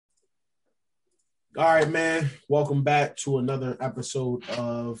All right, man. Welcome back to another episode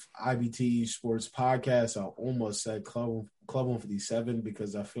of IBT Sports Podcast. I almost said Club 157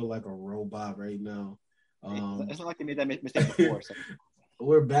 because I feel like a robot right now. It's not like they made that mistake before. So.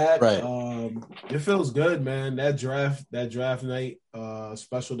 We're back. Right. It feels good, man. That draft night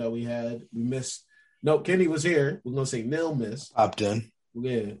special that we had. We missed. No, Kenny was here. We're gonna say Nil missed. Popped in.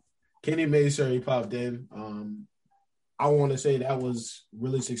 Yeah, Kenny made sure he popped in. I want to say that was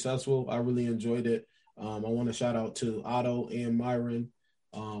really successful. I really enjoyed it. I want to shout out to Otto and Myron.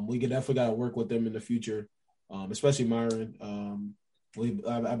 We could definitely got to work with them in the future, especially Myron.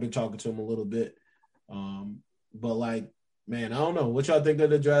 I've been talking to him a little bit, but like, man, I don't know. What y'all think of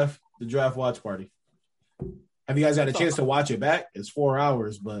the draft watch party? Have you guys had a chance to watch it back? It's 4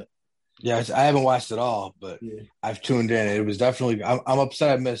 hours, but yeah, I haven't watched it all, but yeah. I've tuned in. It was definitely. I'm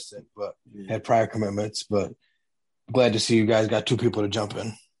upset I missed it, but had prior commitments. But glad to see you guys got two people to jump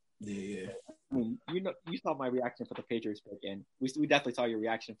in. Yeah. I mean, you saw my reaction for the Patriots pick, and we definitely saw your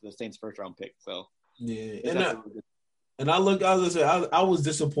reaction for the Saints first round pick. So yeah, I was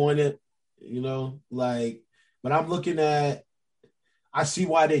disappointed, but I'm looking at. I see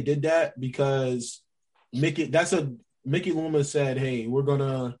why they did that because Mickey Loomis said, "Hey, we're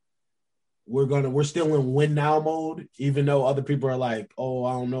still in win now mode," even though other people are like, "Oh,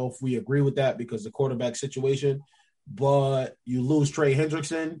 I don't know if we agree with that because the quarterback situation." But you lose Trey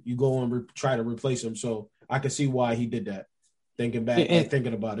Hendrickson, you go and try to replace him. So I can see why he did that. Thinking about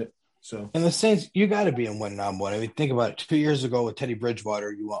it. So and the Saints, you got to be in win now mode. I mean, think about it. 2 years ago with Teddy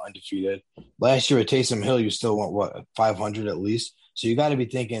Bridgewater, you went undefeated. Last year with Taysom Hill, you still want 500 at least. So you got to be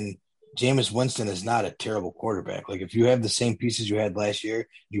thinking Jameis Winston is not a terrible quarterback. Like if you have the same pieces you had last year,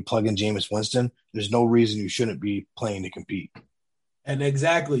 you plug in Jameis Winston, there's no reason you shouldn't be playing to compete. And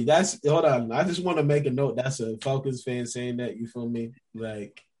exactly, hold on. I just want to make a note. That's a Falcons fan saying that. You feel me?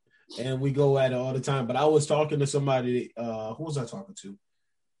 Like, and we go at it all the time. But I was talking to somebody. Who was I talking to?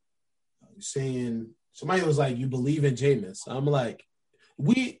 Saying somebody was like, "You believe in Jameis?" I'm like,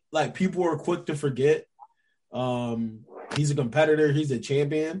 people are quick to forget. He's a competitor. He's a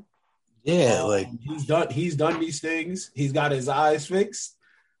champion. Yeah, he's done these things. He's got his eyes fixed.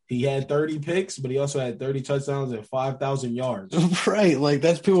 He had 30 picks, but he also had 30 touchdowns and 5,000 yards. Right. Like,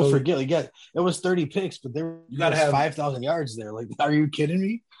 that's people forget. Like, yeah, it was 30 picks, but you got to have 5,000 yards there. Like, are you kidding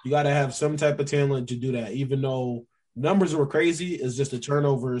me? You got to have some type of talent to do that, even though numbers were crazy. It's just the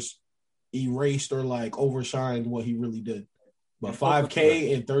turnovers erased or, like, overshined what he really did. But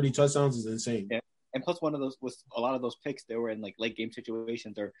 5K and 30 touchdowns is insane. Yeah. And plus, one of those was a lot of those picks, they were in, like, late game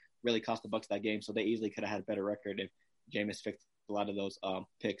situations or really cost the Bucs that game, so they easily could have had a better record if Jameis fixed a lot of those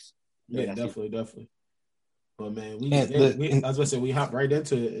picks. Yeah, definitely. But man, I was gonna say we hop right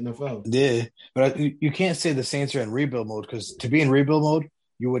into NFL. Yeah, but you can't say the Saints are in rebuild mode because to be in rebuild mode,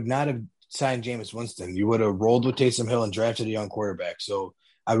 you would not have signed Jameis Winston. You would have rolled with Taysom Hill and drafted a young quarterback. So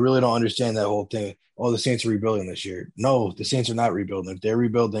I really don't understand that whole thing. Oh, the Saints are rebuilding this year. No, the Saints are not rebuilding. If they're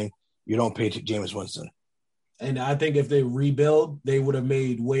rebuilding, you don't pay Jameis Winston. And I think if they rebuild, they would have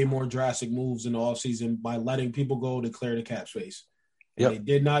made way more drastic moves in the offseason by letting people go to clear the cap space. Yep. They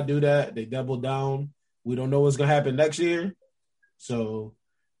did not do that. They doubled down. We don't know what's going to happen next year. So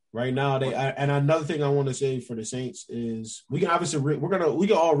right now, and another thing I want to say for the Saints is we can obviously we can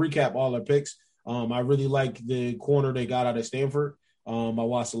all recap all our picks. I really like the corner they got out of Stanford. I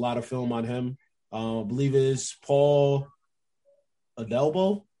watched a lot of film on him. I believe it is Paul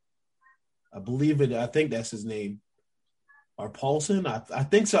Adelbo. I think that's his name. Or Paulson. I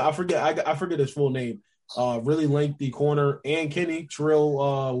think so. I forget his full name. Really lengthy corner, and Kenny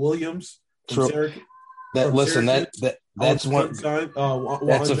Terrell Williams. That's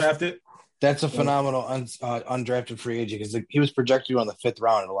undrafted. That's a phenomenal undrafted free agent because he was projected on the 5th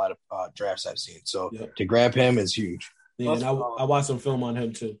round in a lot of drafts I've seen. So to grab him is huge. Yeah, and I watched some film on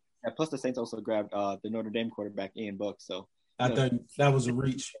him too. Yeah, plus the Saints also grabbed the Notre Dame quarterback Ian Book. So I think that was a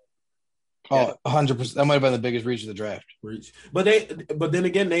reach. Oh, 100%. That might have been the biggest reach of the draft. But then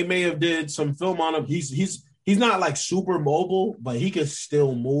again, they may have did some film on him. He's not like super mobile, but he can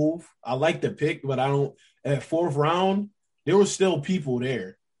still move. I like the pick, but I don't. At 4th round, there were still people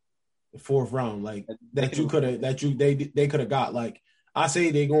there. The 4th round, like they could have got. Like I say,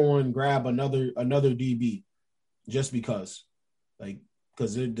 they go and grab another DB, just because,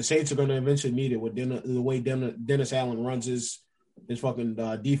 because the Saints are going to eventually need it with the way Dennis Allen runs his fucking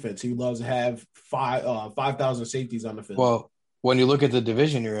defense. He loves to have 5,000 safeties on the field. Well, when you look at the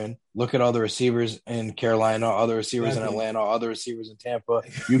division you're in, look at all the receivers in Carolina, other receivers in Atlanta, other receivers in Tampa.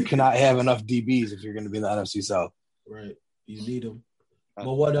 You cannot have enough DBs if you're going to be in the NFC South. Right. You need them.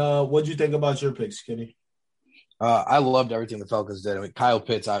 But what'd you think about your picks, Kenny? I loved everything the Falcons did. I mean, Kyle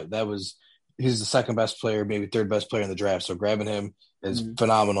Pitts, he's the second best player, maybe third best player in the draft. So grabbing him is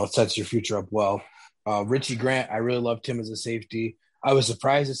phenomenal. It sets your future up well. Richie Grant, I really loved him as a safety. I was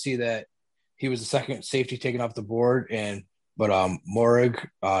surprised to see that he was the second safety taken off the board, but Morig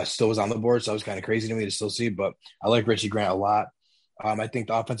still was on the board, so it was kind of crazy to me to still see. But I like Richie Grant a lot. I think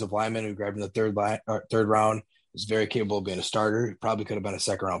the offensive lineman who grabbed in the third round is very capable of being a starter. He probably could have been a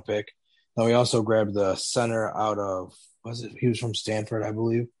second-round pick. Then we also grabbed the center out of he was from Stanford, I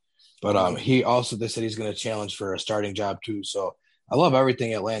believe. But they said he's going to challenge for a starting job too. So I love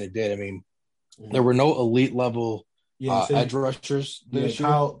everything Atlanta did. I mean, there were no elite level edge rushers this year.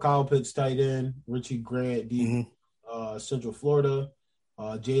 Kyle Pitts, tight end, Richie Grant, deep, Central Florida,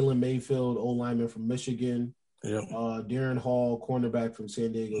 Jalen Mayfield, old lineman from Michigan, Darren Hall, cornerback from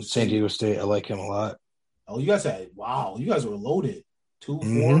San Diego State. I like him a lot. Oh, you guys were loaded. 2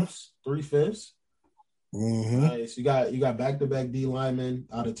 fourths, 3 fifths. Nice. You got back-to-back D linemen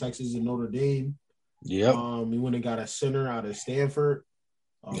out of Texas and Notre Dame. Yep. You went and got a center out of Stanford,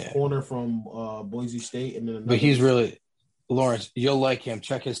 corner from Boise State, and then. But he's really Lawrence. You'll like him.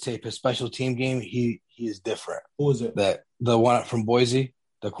 Check his tape. His special team game. He is different. Who is it? The one from Boise,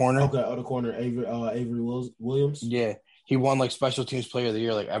 the corner. Okay, the corner, Avery Williams. Yeah, he won like special teams player of the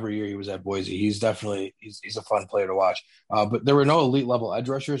year like every year he was at Boise. He's definitely he's a fun player to watch. But there were no elite level edge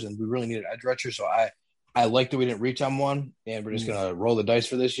rushers, and we really needed edge rushers. So I like that we didn't reach on one, and we're just going to roll the dice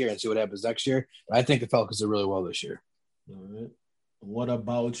for this year and see what happens next year. And I think the Falcons did really well this year. All right. What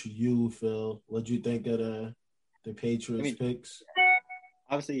about you, Phil? What do you think of the Patriots picks?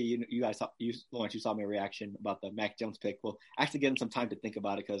 Obviously, you guys Lawrence, you saw my reaction about the Mac Jones pick. Well, actually getting some time to think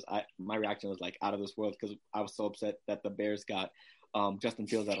about it because my reaction was like out of this world because I was so upset that the Bears got Justin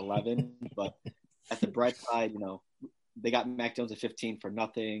Fields at 11. But at the bright side, they got Mac Jones at 15 for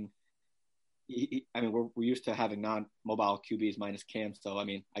nothing. We're used to having non-mobile QBs minus Cam, so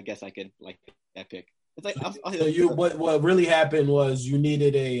I guess I could like that pick. It's like what really happened was you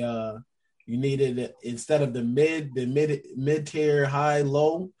needed instead of the mid tier high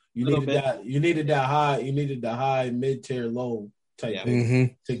low, you needed the high mid tier low type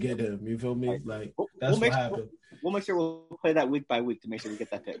pick to get him. You feel me? Like that's what happened. We'll make sure we'll play that week by week to make sure we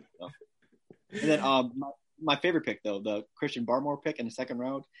get that pick. So. And then my favorite pick though, the Christian Barmore pick in the second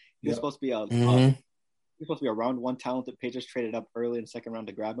round. He was supposed to be a round one talented. Patriots traded up early in the second round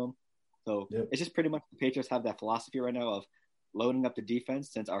to grab him. So it's just pretty much the Patriots have that philosophy right now of loading up the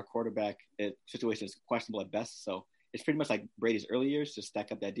defense since our quarterback situation is questionable at best. So it's pretty much like Brady's early years to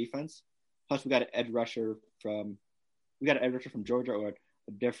stack up that defense. Plus we got an edge rusher from Georgia or a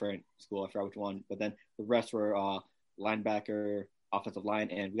different school. I forgot which one. But then the rest were linebacker, offensive line,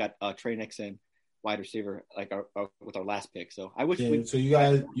 and we got Trey Nixon, wide receiver, like with our last pick. So I wish. So you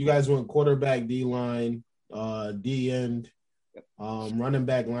guys went quarterback, D line, D end, running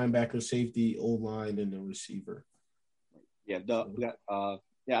back, linebacker, safety, O line, and the receiver. Yeah, we got. I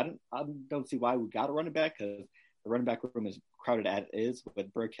don't see why we got a running back because the running back room is crowded as is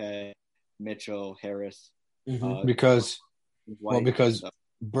with Burkhead, Mitchell, Harris. Because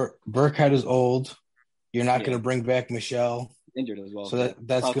Burkhead is old. You're not going to bring back Michelle. Injured as well. So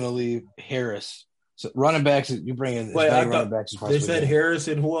that's going to leave Harris. So running backs, you bring in running backs. They said Harris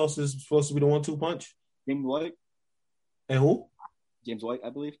and who else is supposed to be the 1-2 punch? James White. And who? James White, I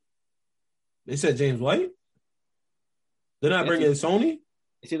believe. They said James White? They're not bringing in Sony?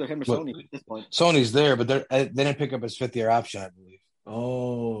 It's either him or Sony at this point. Sony's there, but they didn't pick up his fifth-year option, I believe.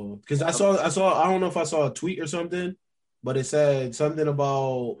 Oh, because I saw. I don't know if I saw a tweet or something, but it said something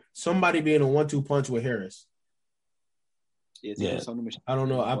about somebody being a 1-2 punch with Harris. Yeah. I don't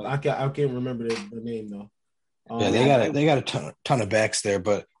know. I can't remember the name though. They got a ton of backs there,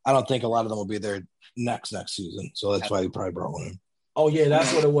 but I don't think a lot of them will be there next season. So that's why they probably brought one in. Oh yeah,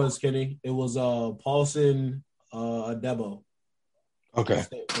 that's what it was, Kenny. It was Paulson Adebo. Okay.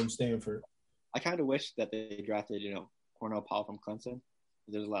 From Stanford. I kind of wish that they drafted, Cornell Powell from Clemson.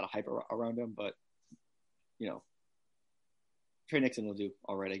 There's a lot of hype around him, but Trey Nixon will do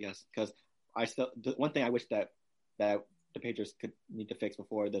all right, I guess. Because one thing I wish that the Patriots need to fix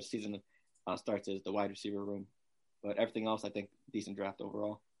before the season starts is the wide receiver room. But everything else, I think, decent draft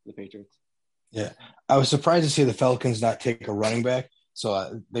overall for the Patriots. Yeah, I was surprised to see the Falcons not take a running back.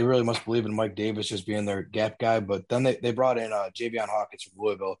 So they really must believe in Mike Davis just being their gap guy. But then they brought in Javion Hawkins from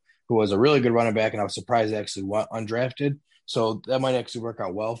Louisville, who was a really good running back, and I was surprised they actually went undrafted. So that might actually work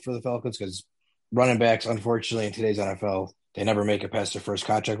out well for the Falcons because running backs, unfortunately, in today's NFL, they never make it past their first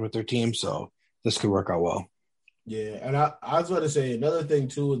contract with their team. So this could work out well. Yeah, and I was going to say another thing,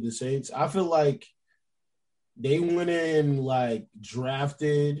 too, with the Saints. I feel like they went in,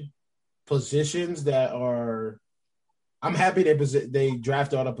 drafted positions that are – I'm happy they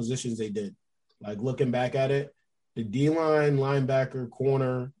drafted all the positions they did. Like looking back at it, the D-line, linebacker,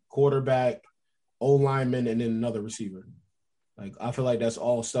 corner, quarterback, O-lineman, and then another receiver. Like I feel like that's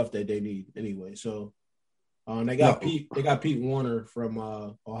all stuff that they need anyway. So they got Pete Warner from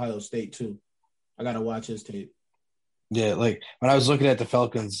Ohio State too. I gotta watch his tape. Yeah, like when I was looking at the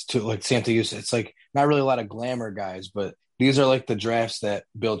Falcons too, like same thing you said, it's like not really a lot of glamour guys, but these are like the drafts that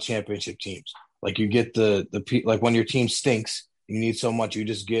build championship teams. Like you get the like when your team stinks, you need so much, you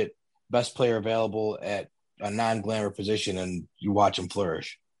just get best player available at a non-glamour position, and you watch them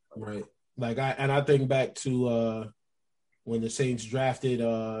flourish. Right. Like I think back to when the Saints drafted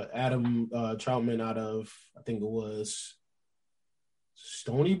Adam Troutman out of, I think it was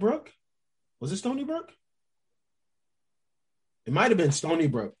Stony Brook. Was it Stony Brook? It might have been Stony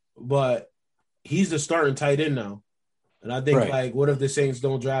Brook, but he's the starting tight end now. And I think like, what if the Saints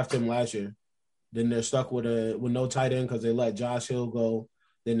don't draft him last year? Then they're stuck with no tight end because they let Josh Hill go.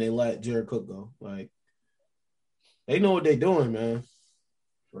 Then they let Jared Cook go. Like, they know what they're doing, man.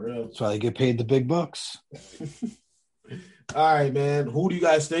 For real. That's why they get paid the big bucks. All right, man. Who do you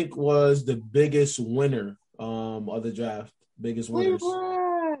guys think was the biggest winner of the draft? Biggest winners?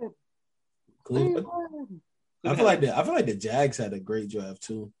 Cleveland. I feel like the Jags had a great draft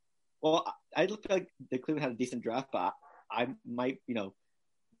too. Well, I look like the Cleveland had a decent draft, but I might be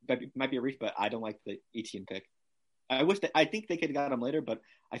a reach, but I don't like the Etienne pick. I think they could have got him later, but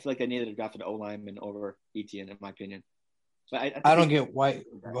I feel like they needed to draft an O-lineman over Etienne, in my opinion. But I don't get why.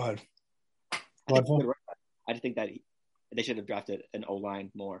 Go ahead. I just think that they should have drafted an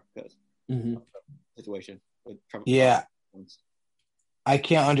O-line more because of the situation with Trevor. Yeah. I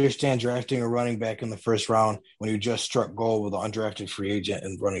can't understand drafting a running back in the first round when you just struck gold with an undrafted free agent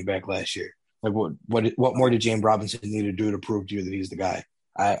and running back last year. Like, what more did James Robinson need to do to prove to you that he's the guy?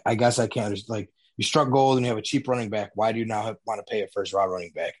 I guess I can't understand. Like, you struck gold and you have a cheap running back. Why do you now want to pay a first round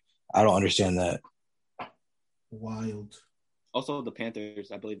running back? I don't understand that. Wild. Also, the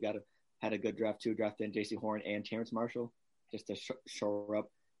Panthers, I believe, had a good draft too, drafting J.C. Horn and Terrence Marshall just to shore up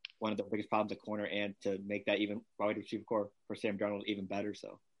one of the biggest problems at corner and to make that even wide receiver core for Sam Darnold even better.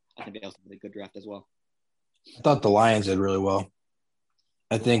 So I think they also did a good draft as well. I thought the Lions did really well.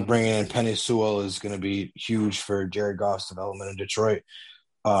 I think bringing in Penei Sewell is going to be huge for Jared Goff's development in Detroit.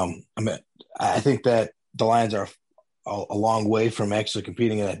 I think that the Lions are a long way from actually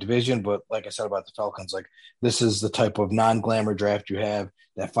competing in that division. But like I said about the Falcons, like this is the type of non-glamour draft you have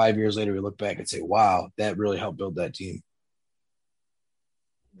that 5 years later we look back and say, wow, that really helped build that team.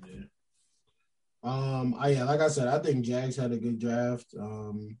 Yeah. Like I said, I think Jags had a good draft.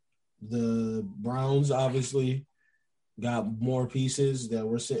 The Browns obviously got more pieces that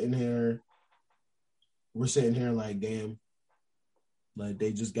we're sitting here like, damn, like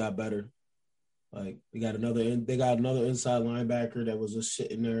they just got better. Like they got another inside linebacker that was just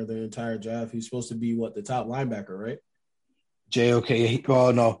sitting there the entire draft. He's supposed to be the top linebacker, right? JOK.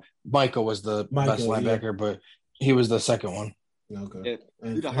 Oh no, Micah was the best linebacker, but he was the second one. Okay.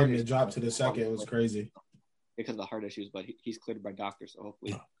 And for him to drop to the second was crazy. Because of the heart issues, but he's cleared by doctors, so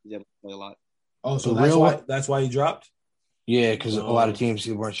hopefully he's able to play a lot. Oh, so that's why he dropped? Yeah, because a lot of teams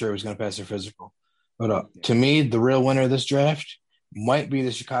weren't sure he was going to pass their physical. But to me, the real winner of this draft might be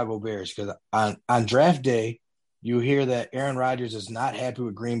the Chicago Bears, because on draft day, you hear that Aaron Rodgers is not happy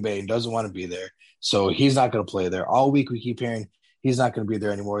with Green Bay and doesn't want to be there. So he's not going to play there. All week we keep hearing he's not going to be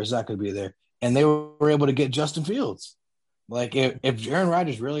there anymore. He's not going to be there. And they were able to get Justin Fields. Like, if Aaron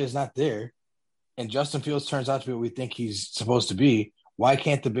Rodgers really is not there and Justin Fields turns out to be what we think he's supposed to be, why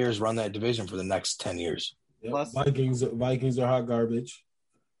can't the Bears run that division for the next 10 years? Yep. Plus, Vikings are hot garbage.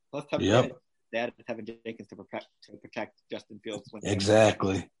 Plus, they added Tevin Jenkins to protect Justin Fields.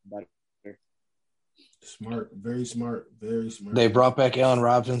 Exactly. Smart, very smart, very smart. They brought back Allen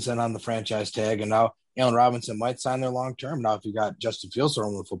Robinson on the franchise tag, and now Allen Robinson might sign there long term. Now, if you got Justin Fields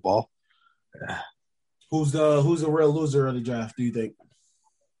throwing the football, who's the real loser of the draft? Do you think?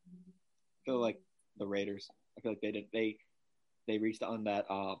 I feel like the Raiders. I feel like they reached on that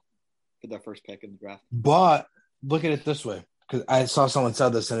for their first pick in the draft. But look at it this way, because I saw someone said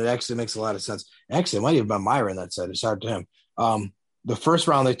this, and it actually makes a lot of sense. Actually, it might even been Myron that said it. Shout out to him. The first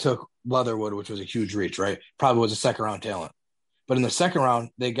round they took Leatherwood, which was a huge reach, right? Probably was a second round talent. But in the second round,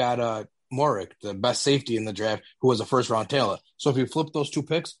 they got Morick, the best safety in the draft, who was a first round talent. So if you flip those two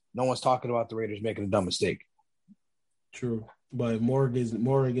picks, no one's talking about the Raiders making a dumb mistake. True. But if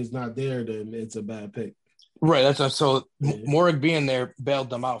Morick is not there, then it's a bad pick. Right. Morick being there bailed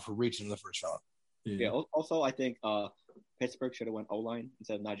them out for reaching the first round. Yeah. Also, I think Pittsburgh should have went O-line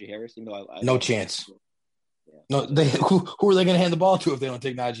instead of Najee Harris. Even though no chance. Yeah. No, who are they going to hand the ball to if they don't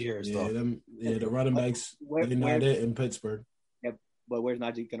take Najee Harris? Yeah, the running backs. They're not it in Pittsburgh. Yeah, but where's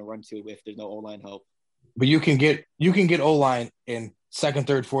Najee going to run to if there's no O-line help? But you can get O-line in second,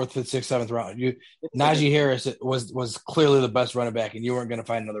 third, fourth, fifth, sixth, seventh round. Najee Harris was clearly the best running back, and you weren't going to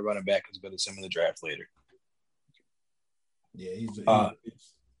find another running back as good as him in the draft later. Yeah, he's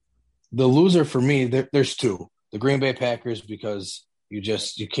the loser for me. There's two: the Green Bay Packers, because you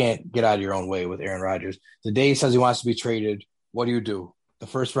can't get out of your own way with Aaron Rodgers. The day he says he wants to be traded, what do? The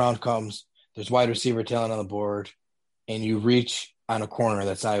first round comes. There's wide receiver talent on the board, and you reach on a corner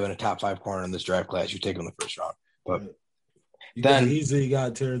that's not even a top 5 corner in this draft class. You take him in the first round, but then easily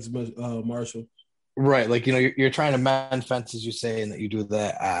got Terrence Marshall. Right, like you're trying to mend fences. You say, and that you do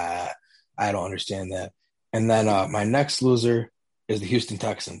that. I don't understand that. And then my next loser is the Houston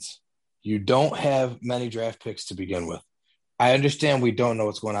Texans. You don't have many draft picks to begin with. I understand we don't know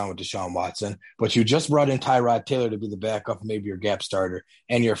what's going on with Deshaun Watson, but you just brought in Tyrod Taylor to be the backup, maybe your gap starter,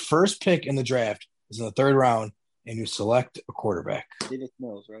 and your first pick in the draft is in the 3rd round, and you select a quarterback. Davis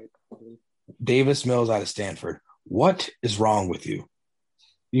Mills, right? Davis Mills out of Stanford. What is wrong with you?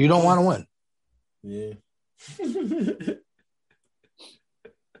 You don't want to win. Yeah.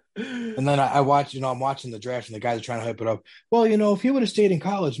 And then I'm watching the draft, and the guys are trying to hype it up. Well, if he would have stayed in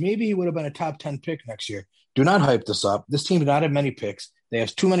college, maybe he would have been a top 10 pick next year. Do not hype this up. This team did not have many picks. They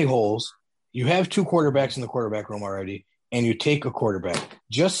have too many holes. You have 2 quarterbacks in the quarterback room already, and you take a quarterback.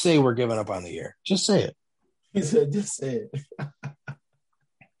 Just say we're giving up on the year. Just say it. He said, just say it.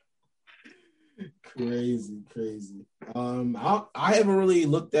 Crazy. I haven't really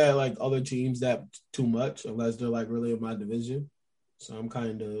looked at like other teams that too much, unless they're like really in my division. So I'm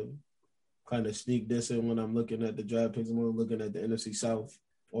kind of sneak dissing when I'm looking at the draft picks. I'm looking at the NFC South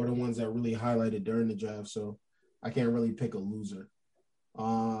or the ones that really highlighted during the draft. So I can't really pick a loser.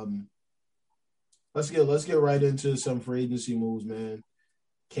 Let's get right into some free agency moves, man.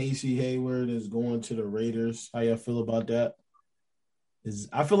 Casey Hayward is going to the Raiders. How y'all feel about that?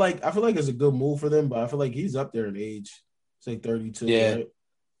 I feel like it's a good move for them, but I feel like he's up there in age. It's like 32, right?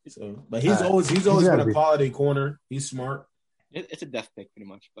 So, but he's always been a quality corner. He's smart. It's a depth pick pretty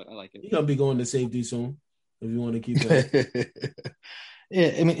much, but I like it. He's gonna be going to safety soon if you want to keep it.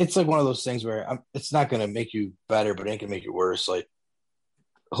 Yeah, I mean, it's like one of those things where it's not gonna make you better, but it ain't gonna make you worse. Like,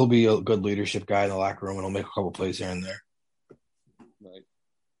 he'll be a good leadership guy in the locker room, and he'll make a couple plays here and there. Right.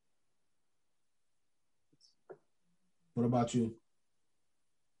 What about you?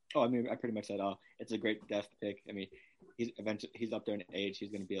 Oh, I mean, I pretty much said, it's a great depth pick. I mean, he's up there in age. He's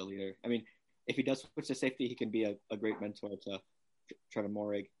going to be a leader. I mean, if he does switch to safety, he can be a great mentor to Trevor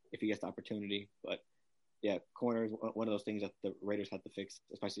Moehrig if he gets the opportunity. But yeah, corner is one of those things that the Raiders had to fix,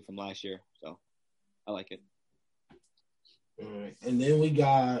 especially from last year. So I like it. All right, and then we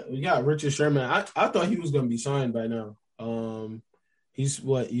got Richard Sherman. I thought he was going to be signed by now. He's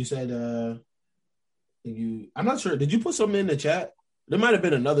what you said. I'm not sure. Did you put something in the chat? There might have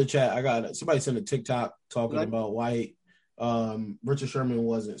been another chat. I got somebody sent a TikTok talking about why Richard Sherman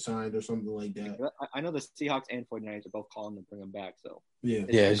wasn't signed or something like that. I know the Seahawks and 49ers are both calling to bring him back. So yeah,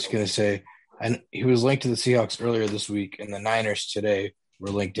 I was just gonna say, and he was linked to the Seahawks earlier this week, and the Niners today were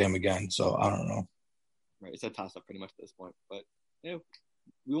linked to him again. So I don't know. Right, it's a toss up pretty much at this point, but we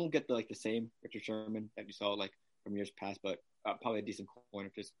won't get the same Richard Sherman that you saw like from years past, but probably a decent corner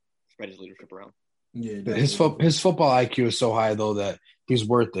to just spread his leadership around. Yeah, his football IQ is so high though that he's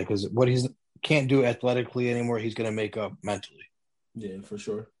worth it, because what he can't do athletically anymore, he's going to make up mentally. Yeah, for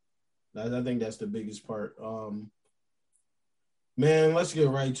sure. I think that's the biggest part. Man, let's get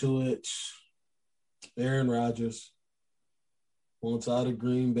right to it. Aaron Rodgers wants out of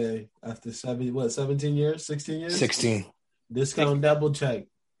Green Bay after 17 years, 16 years? 16. Discount double check.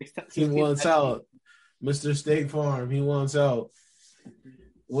 He wants out. Mr. State Farm, he wants out.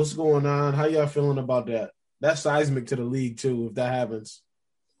 What's going on? How y'all feeling about that? That's seismic to the league, too, if that happens.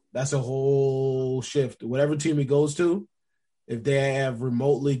 That's a whole shift. Whatever team he goes to, if they have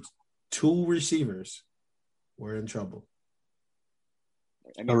remotely 2 receivers, we're in trouble.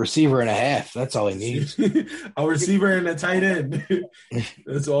 A receiver and a half. That's all he needs. A receiver and a tight end.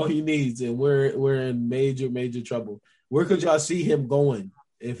 That's all he needs. And we're in major, major trouble. Where could y'all see him going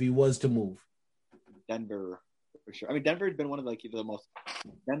if he was to move? Denver. For sure. I mean, Denver has been one of the most.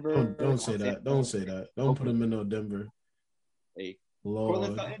 Denver. Don't say that. Don't say that. Don't put him in no Denver. Hey,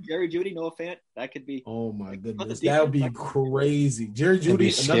 Lord. Jerry Jeudy, Noah Fant. That could be. Oh my goodness, that would be crazy. Jerry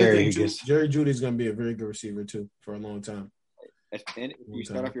Jeudy. Another thing too. Jerry Jeudy is going to be a very good receiver too for a long time. And if you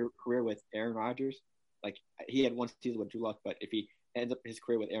start off your career with Aaron Rodgers, like he had one season with Drew Luck, but if he ends up his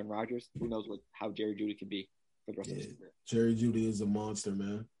career with Aaron Rodgers, who knows how Jerry Jeudy can be for the rest of his career. Jerry Jeudy is a monster,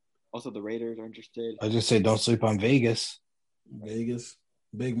 man. Also, the Raiders are interested. I just say don't sleep on Vegas. Vegas,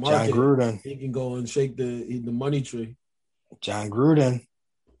 big market. John Gruden. He can go and shake the money tree. John Gruden.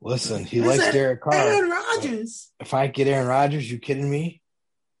 Listen, he likes Derek Carr. Aaron Rodgers. If I get Aaron Rodgers, you kidding me?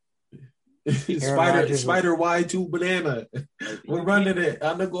 Spider Y2 banana. We're running it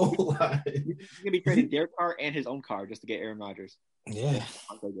on the goal line. He's gonna be trading Derek Carr and his own car just to get Aaron Rodgers. Yeah,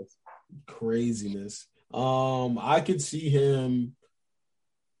 craziness. I could see him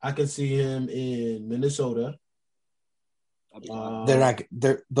in Minnesota. They're not.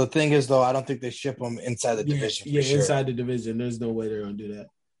 The thing is, though, I don't think they ship him inside the division. Yeah, inside the division. There's no way they're gonna do that.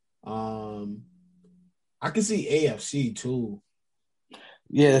 I can see AFC too.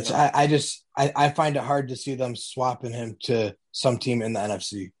 Yeah, I find it hard to see them swapping him to some team in the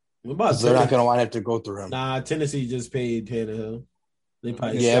NFC. They're not going to want to have to go through him. Nah, Tennessee just paid Tannehill. They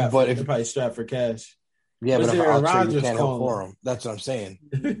probably strapped for cash. Yeah, but if Aaron Rodgers can't help for him, that's what I'm saying.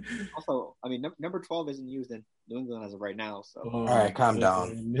 Also, I mean, number 12 isn't used in New England as of right now. So all right, calm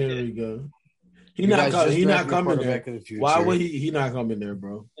down. There we go. He not coming there. Why would he not coming there,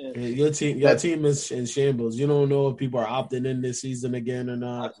 bro? Yeah. Your team is in shambles. You don't know if people are opting in this season again or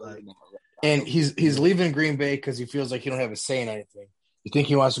not. And he's leaving Green Bay because he feels like he don't have a say in anything. You think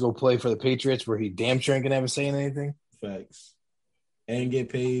he wants to go play for the Patriots where he damn sure ain't gonna have a say in anything? Facts. And get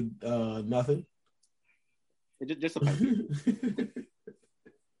paid nothing. Just a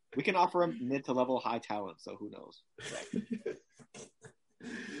we can offer him mid to level high talent, so who knows?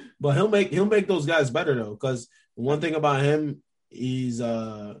 But he'll make those guys better though, because one thing about him, he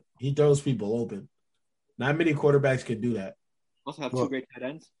throws people open. Not many quarterbacks can do that. Also have two great tight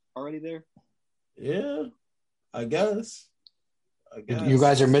ends already there. Yeah, I guess. You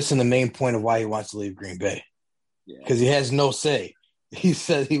guys are missing the main point of why he wants to leave Green Bay. Because he has no say. He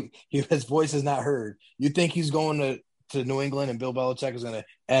says his voice is not heard. You think he's going to New England and Bill Belichick is going to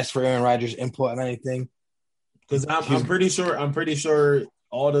ask for Aaron Rodgers' input on anything? Because I'm pretty sure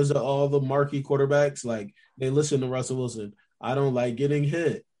all the marquee quarterbacks, like, they listen to Russell Wilson. I don't like getting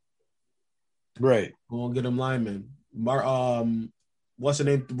hit. Right. Go and get him linemen. What's the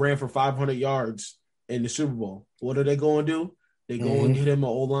name? Ran for 500 yards in the Super Bowl. What are they going to do? They go and get him an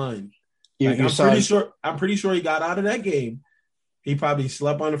O-line. I'm pretty sure he got out of that game. He probably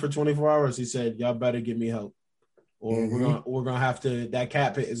slept on it for 24 hours. He said, "Y'all better give me help, or we're gonna have to. That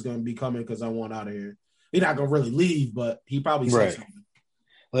cap hit is gonna be coming because I want out of here." He's not gonna really leave, but he probably said something.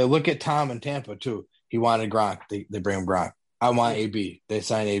 Like, look at Tom in Tampa too. He wanted Gronk. They bring him Gronk. I want AB. They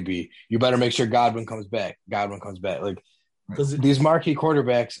sign AB. You better make sure Godwin comes back. Like, these marquee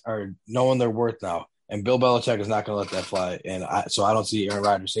quarterbacks are knowing their worth now, and Bill Belichick is not going to let that fly. And so I don't see Aaron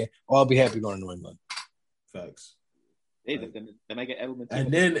Rodgers saying, "Oh, I'll be happy going to New England." Facts. Hey, then I get Edelman.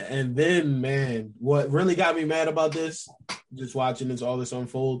 And then, man, what really got me mad about this, just watching all this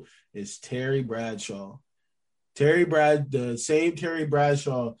unfold, is Terry Bradshaw. The same Terry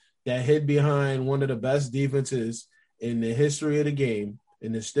Bradshaw that hid behind one of the best defenses in the history of the game,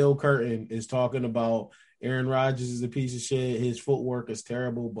 in the Steel Curtain, is talking about Aaron Rodgers is a piece of shit. His footwork is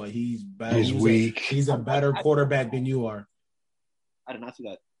terrible, but he's bad. He's weak. He's a better quarterback than you are. I did not see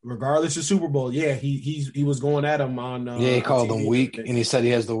that. Regardless of Super Bowl, he was going at him on. He called him weak, and he said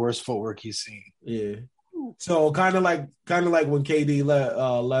he has the worst footwork he's seen. Yeah, so kind of like when KD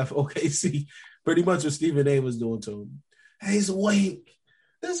left OKC, pretty much what Stephen A was doing to him. He's weak.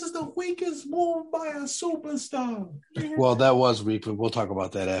 This is the weakest move by a superstar. Well, that was weak, but we'll talk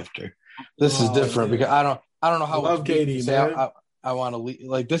about that after. This is different because I don't know how. I love KD, man. I want to leave.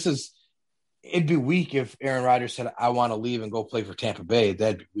 Like, this is. It'd be weak if Aaron Rodgers said, "I want to leave and go play for Tampa Bay."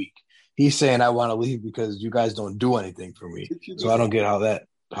 That'd be weak. He's saying, "I want to leave because you guys don't do anything for me." So I don't get how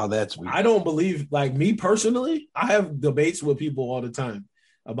that's weak. I don't believe, like, me personally, I have debates with people all the time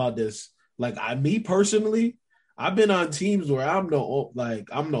about this. Like, me personally, I've been on teams where I feel like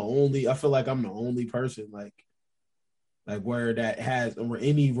I'm the only person like where that has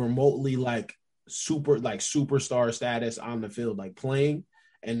any remotely superstar status on the field, like playing.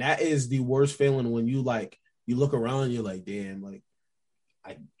 And that is the worst feeling when you look around and you're like, damn,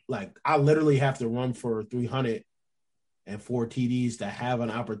 I literally have to run for 300 and 4 TDs to have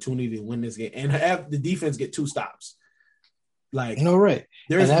an opportunity to win this game and have the defense get 2 stops. Like, right.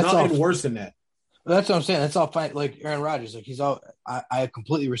 There's nothing worse than that. That's what I'm saying. That's all fine. Like, Aaron Rodgers, like, I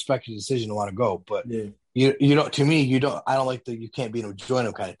completely respect his decision to want to go, but you don't. To me, I don't like the you can't beat him, join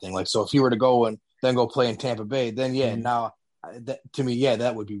him kind of thing. Like, so if you were to go and then go play in Tampa Bay, then now. To me,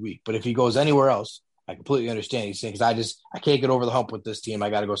 that would be weak. But if he goes anywhere else, I completely understand. He's saying, because I can't get over the hump with this team. I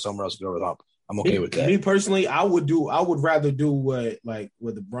got to go somewhere else to get over the hump. I'm okay with that. Me personally, I would rather do what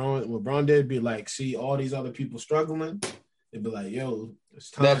Braun did. Be like, see all these other people struggling. They'd be like, yo, it's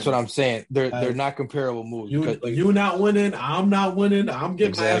time. That's what I'm saying. They're not comparable moves. You not winning. I'm not winning. I'm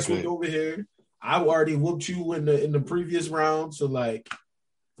getting my ass whipped over here. I already whooped you in the previous round, so like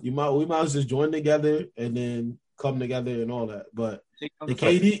we might as well just join together and then come together and all that. But the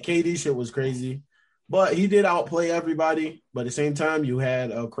KD shit was crazy. But he did outplay everybody. But at the same time, you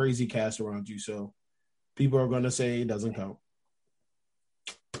had a crazy cast around you. So people are going to say it doesn't count.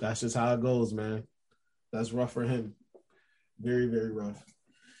 That's just how it goes, man. That's rough for him. Very, very rough.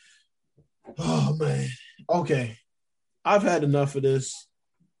 Oh, man. Okay. I've had enough of this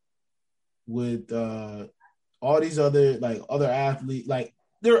with all these other athletes. Like,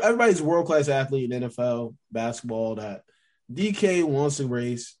 everybody's world-class athlete in NFL, basketball, that DK wants to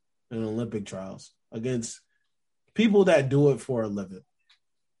race in Olympic trials against people that do it for a living.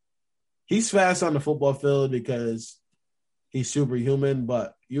 He's fast on the football field because he's superhuman,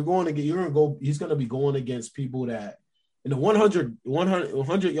 but he's going to be going against people that in the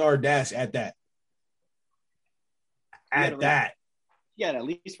 100 yard dash at that. Yeah, at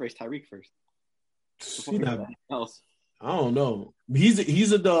least race Tyreek first. Else. I don't know. We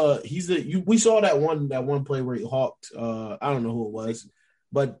saw that one play where he hawked. I don't know who it was,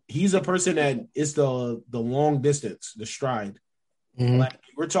 but he's a person that is the long distance, the stride. Mm-hmm. Like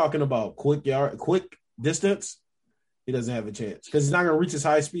we're talking about quick distance. He doesn't have a chance because he's not going to reach his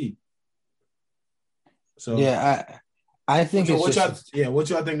high speed. So yeah, I think what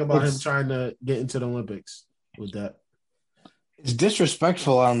y'all think about him trying to get into the Olympics with that? It's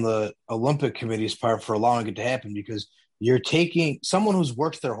disrespectful on the Olympic Committee's part for allowing it to happen because you're taking someone who's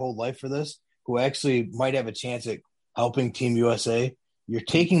worked their whole life for this, who actually might have a chance at helping Team USA. You're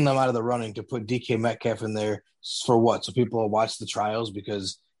taking them out of the running to put DK Metcalf in there for what? So people will watch the trials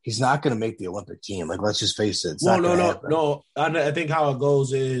because he's not going to make the Olympic team. Like, let's just face it. No. I think how it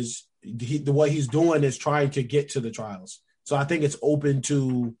goes is what he's doing is trying to get to the trials. So I think it's open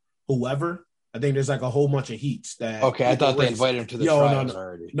to whoever. I think there's like a whole bunch of heats that. Okay, I thought they invited him to the trials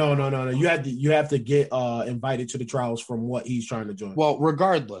already. No. You have to get invited to the trials from what he's trying to join. Well,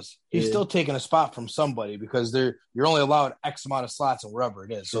 regardless, he's still taking a spot from somebody because you're only allowed X amount of slots and wherever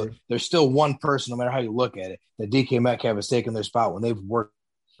it is. Sure. So there's still one person, no matter how you look at it, that DK Metcalf has taken their spot when they've worked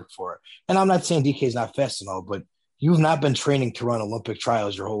for it. And I'm not saying DK is not fast and all, but you've not been training to run Olympic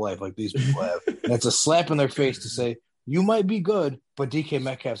trials your whole life like these people have. And it's a slap in their face to say, you might be good, but DK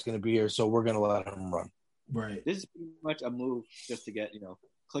Metcalf's going to be here, so we're going to let him run. Right. This is pretty much a move just to get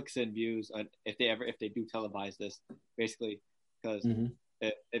clicks and views on if they do televise this, basically, because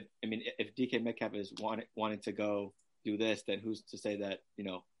if DK Metcalf is wanting to go do this, then who's to say that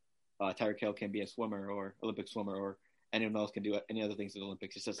Tyreek Hill can be a swimmer or Olympic swimmer or anyone else can do any other things in the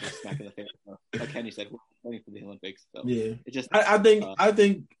Olympics? It's just a smack in the face. Like Kenny said, we're playing for the Olympics. So yeah, it just I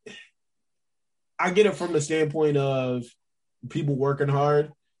think. I get it from the standpoint of people working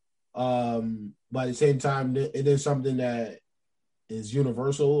hard, but at the same time, it is something that is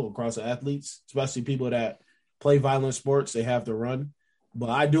universal across the athletes, especially people that play violent sports. They have to run, but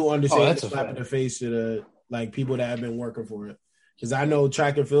I do understand the slap in the face to the people that have been working for it. Because I know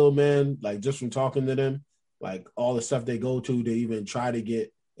track and field, man, just from talking to them, all the stuff they go to even try to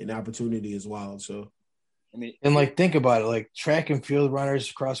get an opportunity is wild. So, think about it, track and field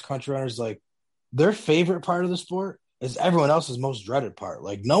runners, cross country runners, their favorite part of the sport is everyone else's most dreaded part.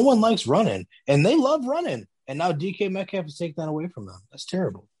 No one likes running, and they love running. And now DK Metcalf is taking that away from them. That's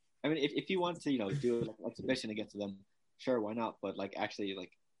terrible. I mean, if you want to, do an exhibition against them, sure, why not? But actually,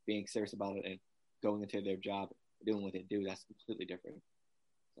 being serious about it and going into their job, doing what they do, that's completely different.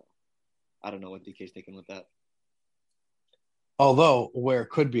 So, I don't know what DK's thinking with that. Although, where it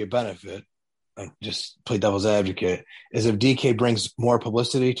could be a benefit, just play devil's advocate, is if DK brings more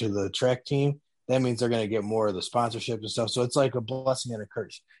publicity to the track team. That means they're going to get more of the sponsorship and stuff. So it's like a blessing and a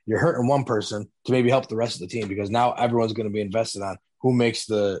curse. You're hurting one person to maybe help the rest of the team because now everyone's going to be invested on who makes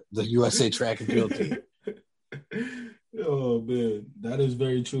the USA track and field team. Oh, man. That is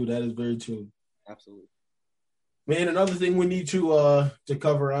very true. Absolutely. Man, another thing we need to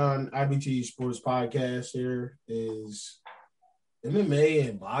cover on IBT Sports Podcast here is MMA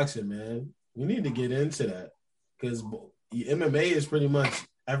and boxing, man. We need to get into that because MMA is pretty much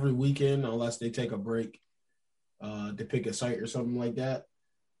 – every weekend, unless they take a break to pick a site or something like that.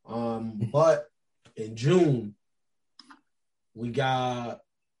 But in June, we got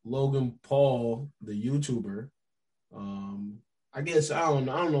Logan Paul, the YouTuber. I guess I don't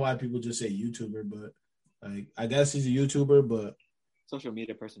know why people just say YouTuber, but I guess he's a YouTuber, but social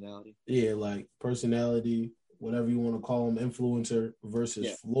media personality. Yeah, personality, whatever you want to call him, influencer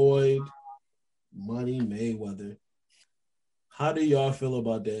versus Floyd Money Mayweather. How do y'all feel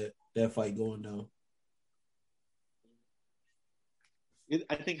about that fight going down?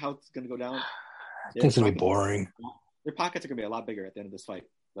 I think how it's going to go down. I think it's going to be boring. Their pockets are going to be a lot bigger at the end of this fight.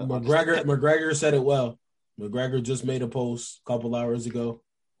 McGregor said it well. McGregor just made a post a couple hours ago.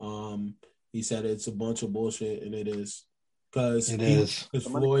 He said it's a bunch of bullshit, and it is because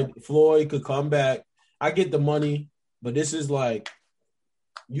Floyd could come back. I get the money, but this is like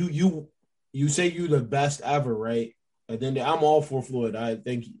you say you the best ever, right? And then I'm all for Floyd. I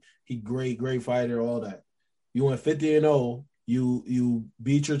think he great fighter, all that. You went 50-0. You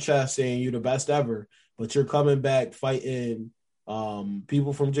beat your chest saying you're the best ever, but you're coming back fighting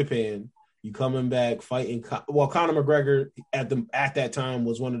people from Japan. You coming back fighting Conor McGregor at that time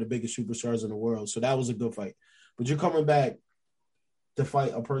was one of the biggest superstars in the world, so that was a good fight. But you're coming back to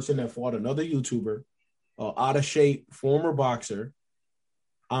fight a person that fought another YouTuber, out of shape former boxer,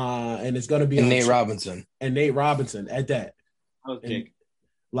 and it's going to be Nate Robinson at that. Oh, Jake.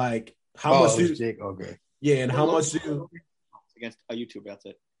 Like how much do Jake? Okay. Yeah, and how much do you against a YouTuber? That's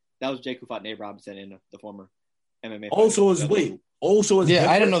it. That was Jake who fought Nate Robinson in the former MMA. Also, is yeah,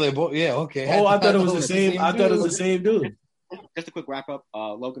 I didn't know they both. Yeah, okay. Oh, I thought it was the same. I thought it was the same dude. Just a quick wrap up.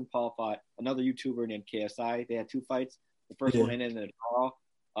 Logan Paul fought another YouTuber named KSI. They had 2 fights. The first one ended in a draw.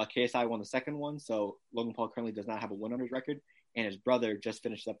 KSI won the second one, so Logan Paul currently does not have a win on his record. And his brother just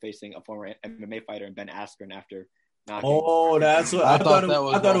finished up facing a former MMA fighter in Ben Askren after knocking. Oh, that's what I thought.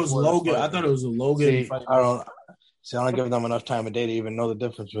 I thought it was Logan. I thought it was a Logan fight. I don't give them enough time of day to even know the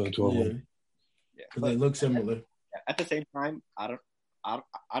difference between the two of them. Yeah, because they look similar. At the same time, I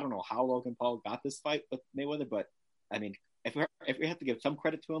don't know how Logan Paul got this fight with Mayweather, but I mean, if we have to give some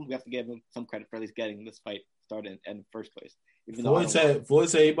credit to him, we have to give him some credit for at least getting this fight started in the first place. Floyd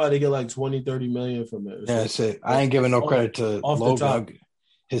said he about to get like 20-30 million from it. Yeah, that's it. I ain't giving no credit to Logan.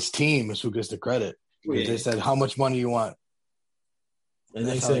 His team is who gets the credit. Because they said, how much money you want? And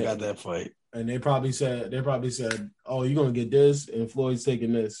that's how they got that fight. And they probably said, oh, you're going to get this, and Floyd's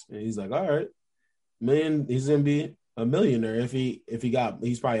taking this. And he's like, all right. He's going to be a millionaire he's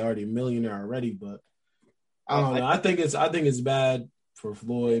probably already a millionaire already, but I don't know. I think it's bad for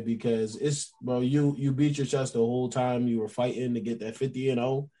Floyd because you beat your chest the whole time you were fighting to get that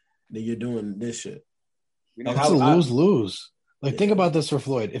 50-0, then you're doing this shit. It's a lose-lose. Think about this for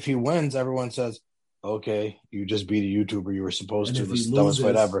Floyd. If he wins, everyone says, okay, you just beat a YouTuber you were supposed to. This dumbest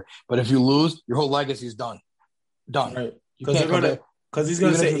fight ever. But if you lose, your whole legacy is done. Right. Because he's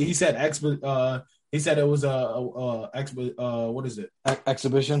going to say, he said it was what is it?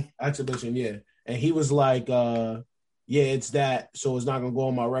 Exhibition? Exhibition, yeah. And he was like, it's that, so it's not going to go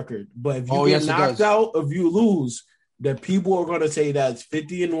on my record. But if you get knocked out, if you lose, the people are going to say that's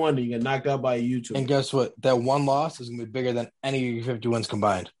 50-1 and you get knocked out by a YouTuber. And guess what? That one loss is going to be bigger than any of your 50 wins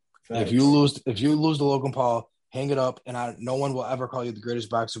combined. If you lose to Logan Paul, hang it up, and no one will ever call you the greatest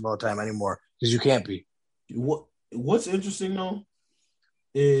boxer of all time anymore because you can't be. What's interesting, though,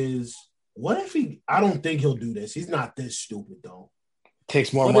 is what if I don't think he'll do this. He's not this stupid, though.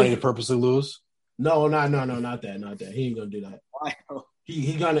 Takes more money to purposely lose? No, not that. He ain't gonna do that.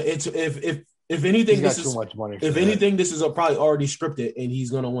 He gonna. It's if anything, this is too much money. If anything, this is probably already scripted, and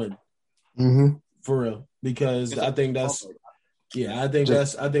he's gonna win. Mm-hmm. For real, because I think that's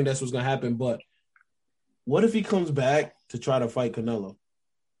what's gonna happen. But what if he comes back to try to fight Canelo?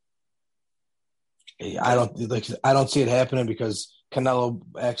 I don't see it happening because Canelo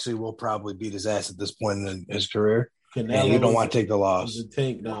actually will probably beat his ass at this point in his career. Canelo, you don't want to take the loss. The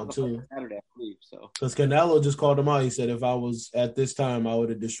tank now too. Saturday, I believe so. Because Canelo just called him out. He said, "If I was at this time, I would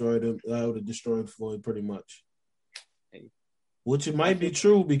have destroyed him. I would have destroyed Floyd pretty much." Which it might be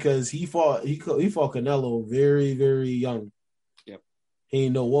true because he fought Canelo very, very young. Yep. He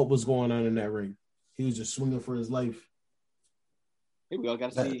didn't know what was going on in that ring. He was just swinging for his life. Hey, we all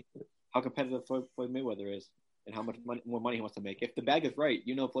got to see how competitive Floyd Mayweather is and how much more money he wants to make. If the bag is right,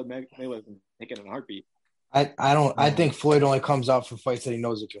 Floyd Mayweather can take it in a heartbeat. I think Floyd only comes out for fights that he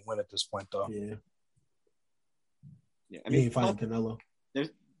knows he can win at this point, though. Yeah. I mean, he ain't fighting Canelo.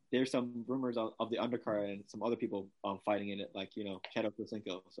 There's some rumors of the undercard and some other people fighting in it, like Chad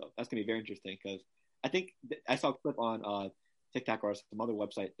Ochocinco. So that's gonna be very interesting because I think I saw a clip on TikTok or some other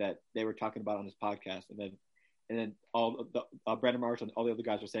website that they were talking about on this podcast, and then all the Brandon Marshall and all the other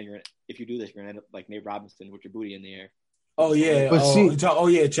guys were saying, if you do this, you're gonna end up like Nate Robinson with your booty in the air. Oh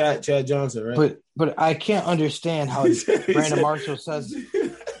yeah, Chad Johnson, right? But I can't understand how Brandon Marshall says.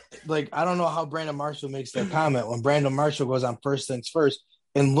 Like, I don't know how Brandon Marshall makes that comment when Brandon Marshall goes on First Things First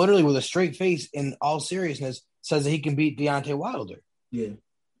and literally with a straight face, in all seriousness, says that he can beat Deontay Wilder. Yeah.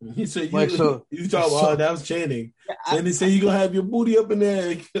 He said, you talk about that was Channing. And they say you're going to have your booty up in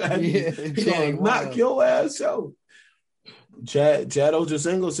there. He's going to knock your ass out. Chad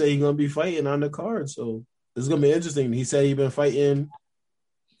Ochocinco said he's going to be fighting on the card. So it's going to be interesting. He said he's been fighting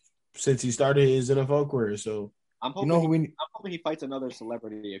since he started his NFL career. So I'm hoping he fights another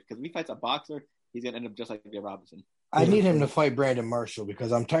celebrity because if he fights a boxer, he's gonna end up just like Dave Robinson. I need him to fight Brandon Marshall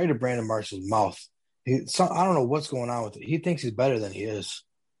because I'm tired of Brandon Marshall's mouth. I don't know what's going on with it. He thinks he's better than he is.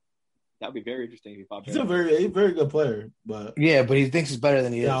 That would be very interesting if he fought. He's a very good player, but but he thinks he's better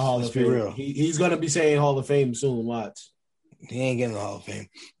than he is. Let's be real. He's gonna be saying Hall of Fame soon. Watch. He ain't getting the Hall of Fame.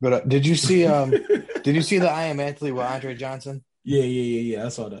 But did you see? Did you see the I Am Athlete with Andre Johnson? Yeah. I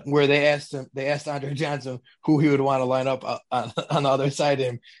saw that. Where they asked Andre Johnson who he would want to line up on the other side of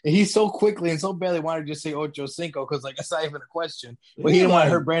him, and he so quickly and so badly wanted to just say Ocho Cinco because like that's not even a question. But he didn't want to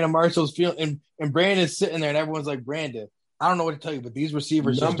hurt Brandon Marshall's feeling, and Brandon's sitting there, and everyone's like, Brandon, I don't know what to tell you, but these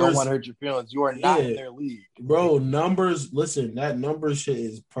receivers just don't want to hurt your feelings. You are not in their league, bro. Numbers. Listen, that number shit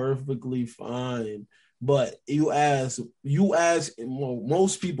is perfectly fine. But you ask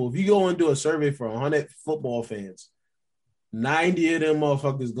most people, if you go and do a survey for 100 football fans, 90 of them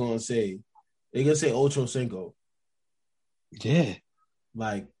motherfuckers gonna say Ocho Cinco. Yeah.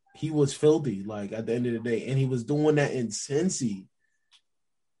 Like he was filthy, like at the end of the day. And he was doing that in Cincy.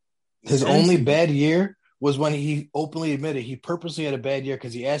 His only bad year was when he openly admitted he purposely had a bad year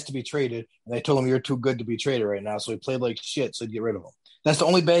because he asked to be traded. And they told him you're too good to be traded right now. So he played like shit, so he'd get rid of him. That's the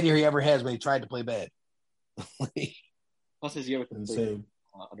only bad year he ever has when he tried to play bad. Plus his year with the insane.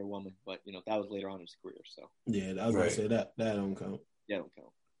 Underwhelming, but that was later on in his career. So I was gonna say that don't count. Yeah, don't count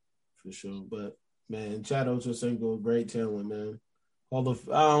for sure. But man, Chad Ochocinco, great talent, man. I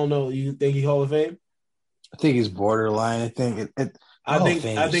don't know. You think he Hall of Fame? I think he's borderline. I think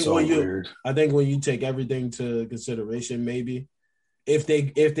when you take everything to consideration, maybe if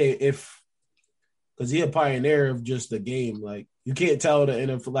because he a pioneer of just the game. Like you can't tell the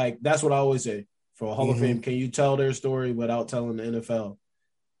NFL. Like that's what I always say for a Hall of Fame. Can you tell their story without telling the NFL?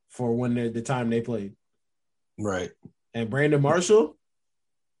 For when the time they played. Right. And Brandon Marshall?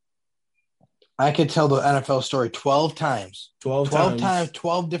 I could tell the NFL story 12 times. 12 times,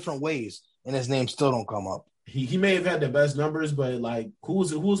 12 different ways, and his name still don't come up. He may have had the best numbers, but like who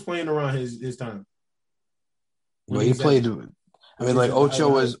was playing around his time? Well, he played Ocho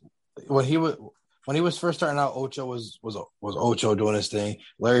was when he was first starting out, Ocho was Ocho doing his thing.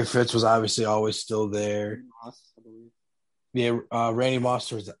 Larry Fitz was obviously always still there. Yeah, Randy Moss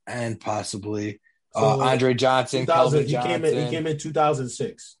towards the end, possibly. Andre Johnson, Kelvin Johnson. He came in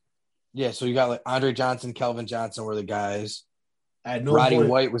 2006. Yeah, so you got like Andre Johnson, Kelvin Johnson were the guys. Roddy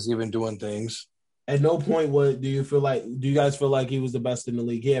White was even doing things. At no point do you guys feel like he was the best in the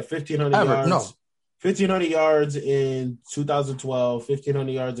league? He had 1,500 yards. No. 1,500 yards in 2012,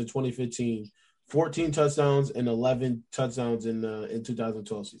 1,500 yards in 2015, 14 touchdowns and 11 touchdowns in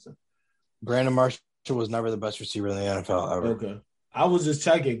 2012 season. Brandon Marshall was never the best receiver in the NFL ever. Okay. I was just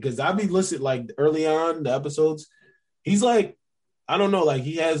checking because I be listening like early on the episodes. He's like, I don't know, like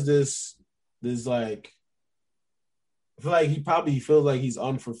he has this like, I feel like he probably feels like he's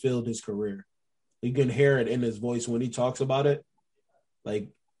unfulfilled his career. You can hear it in his voice when he talks about it. Like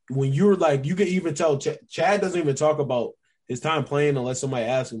when you're like, you can even tell Chad doesn't even talk about his time playing unless somebody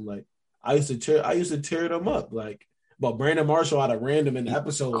asks him. Like I used to tear them up. Like, but Brandon Marshall out of random in the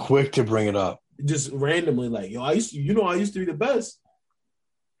episode, quick to bring it up. Just randomly, like, yo, I used to be the best.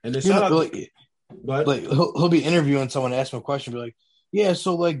 And then he'll be interviewing someone, ask him a question, be like, yeah,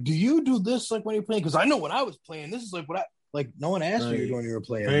 so like, do you do this like when you're playing? Because I know when I was playing, this is like what no one asked you when you were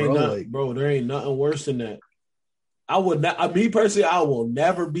playing, bro. There ain't nothing worse than that. I would not. Me personally, I will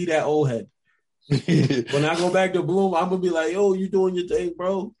never be that old head. When I go back to Bloom, I'm gonna be like, "Yo, you doing your thing,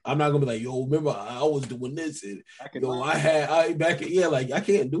 bro." I'm not gonna be like, "Yo, remember I was doing this." And, I can't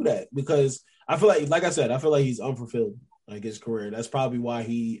do that because I feel like I said, I feel like he's unfulfilled, like his career. That's probably why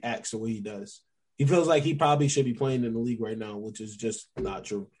he acts the way he does. He feels like he probably should be playing in the league right now, which is just not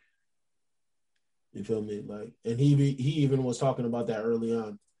true. You feel me? Like, and he even was talking about that early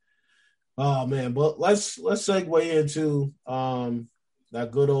on. Oh man, but let's segue into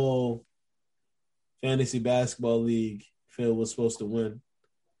that good old fantasy basketball league Phil was supposed to win.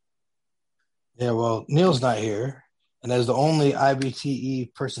 Yeah, well, Neil's not here, and as the only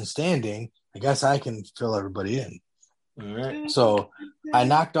IBTE person standing, I guess I can fill everybody in. All right. So I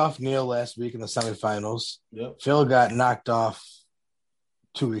knocked off Neil last week in the semifinals. Yep. Phil got knocked off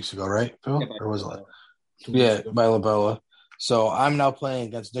 2 weeks ago, right, Phil? Or was it? Yeah, by LaBella. So I'm now playing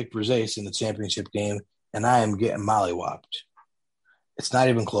against Nick Brzezis in the championship game, and I am getting mollywopped. It's not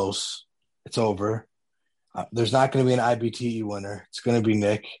even close. It's over. There's not going to be an IBTE winner. It's going to be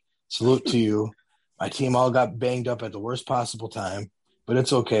Nick. Salute to you. My team all got banged up at the worst possible time, but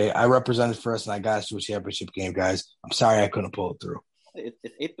it's okay. I represented for us, and I got us to a championship game, guys. I'm sorry I couldn't pull it through. It's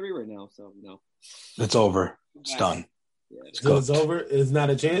 8-3 right now, so It's over. It's done. Yeah. It's over? It's not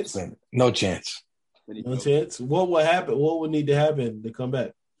a chance? No chance. No chance. What would happen? What would need to happen to come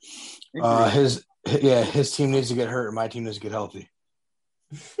back? His team needs to get hurt. And my team needs to get healthy.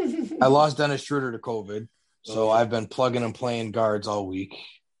 I lost Dennis Schroeder to COVID, so I've been plugging and playing guards all week.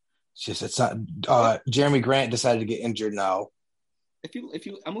 It's not. Jeremy Grant decided to get injured now. If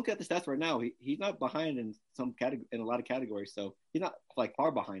you, I'm looking at the stats right now. He's not behind in a lot of categories, so he's not like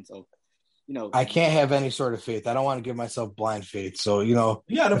far behind. So, I can't have any sort of faith. I don't want to give myself blind faith. So, you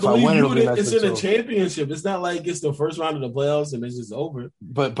gotta believe it's in a championship. It's not like it's the first round of the playoffs and it's just over.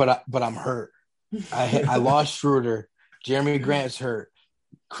 But I'm hurt. I lost Schroeder. Jeremy Grant's hurt.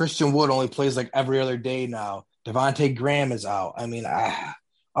 Christian Wood only plays like every other day now. Devontae Graham is out. I mean,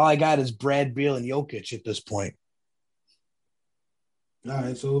 all I got is Brad Beal and Jokic at this point. All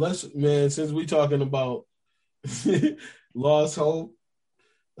right, so since we're talking about lost hope,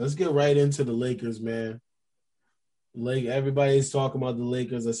 let's get right into the Lakers, man. Everybody's talking about the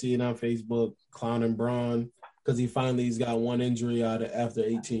Lakers. I see it on Facebook, clowning Bron because he's got one injury after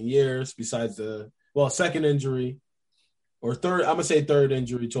 18 years. Besides second injury or third. I'm gonna say third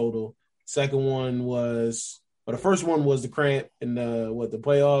injury total. Second one was. But the first one was the cramp in the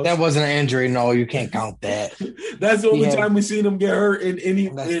playoffs. That wasn't an injury. No, you can't count that. That's the only time we've seen him get hurt in any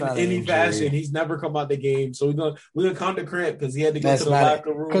fashion. He's never come out the game. So we're gonna count the cramp because he had to get to the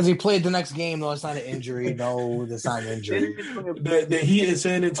locker room. Because he played the next game. No, it's not an injury. No, that's not an injury. The Heat in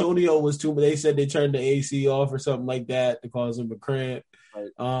San Antonio was too. They said they turned the AC off or something like that to cause him a cramp.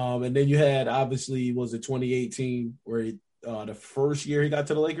 Right. And then you had obviously was it 2018 where the first year he got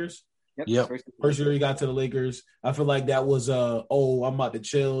to the Lakers. Yep. First year he got to the Lakers. I feel like that was I'm about to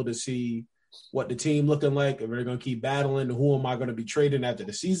chill to see what the team looking like, and we're gonna keep battling. Who am I gonna be trading after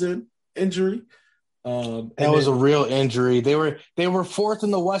the season injury? That was a real injury. They were fourth in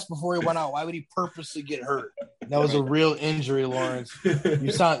the West before he went out. Why would he purposely get hurt? That was a real injury, Lawrence.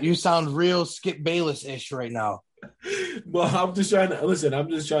 You sound real Skip Bayless-ish right now. Well, I'm just trying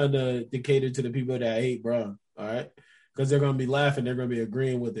to cater to the people that hate Bron. All right. Because they're going to be laughing. They're going to be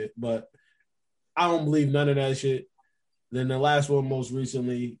agreeing with it. But I don't believe none of that shit. Then the last one most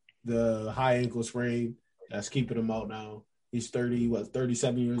recently, the high ankle sprain, that's keeping him out now. He's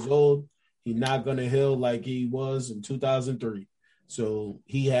 37 years old. He's not going to heal like he was in 2003. So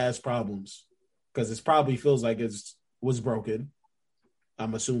he has problems because it probably feels like it was broken,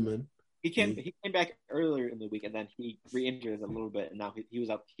 I'm assuming. He came back earlier in the week, and then he re-injured a little bit, and now he's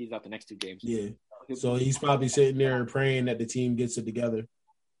out the next two games. Yeah. So he's probably sitting there praying that the team gets it together.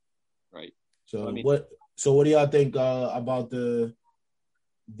 Right. So what do y'all think about the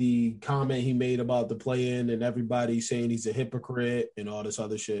comment he made about the play-in and everybody saying he's a hypocrite and all this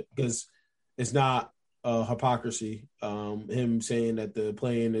other shit? Because it's not hypocrisy. Him saying that the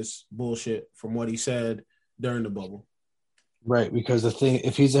play-in is bullshit from what he said during the bubble. Right, because the thing,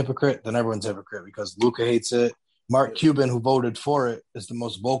 if he's a hypocrite, then everyone's a hypocrite because Luka hates it. Mark Cuban, who voted for it, is the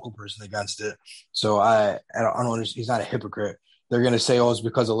most vocal person against it. So I don't understand. He's not a hypocrite. They're going to say, it's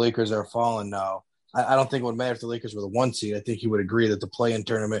because the Lakers are falling now. I don't think it would matter if the Lakers were the 1 seed. I think he would agree that the play-in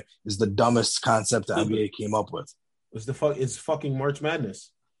tournament is the dumbest concept the NBA came up with. It's fucking March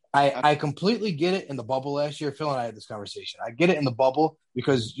Madness. I completely get it in the bubble last year. Phil and I had this conversation. I get it in the bubble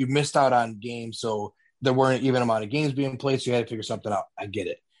because you missed out on games, so there weren't even amount of games being played, so you had to figure something out. I get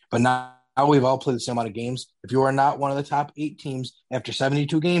it. But now we've all played the same amount of games. If you are not one of the top 8 teams after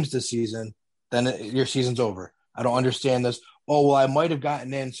 72 games this season, then your season's over. I don't understand this. I might have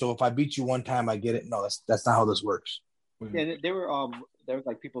gotten in, so if I beat you one time, I get it. No, that's not how this works. Yeah, there were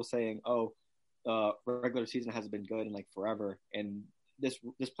like people saying, regular season hasn't been good in like forever, and this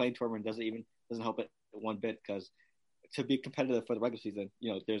playing tournament doesn't help it one bit because to be competitive for the regular season,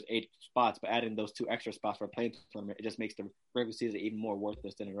 there's 8 spots, but adding those 2 extra spots for a playing tournament, it just makes the regular season even more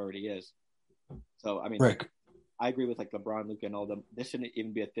worthless than it already is. So, I mean, Rick. I agree with like LeBron, Luka, and all them. This shouldn't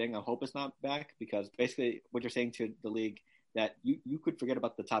even be a thing. I hope it's not back because basically what you're saying to the league that you could forget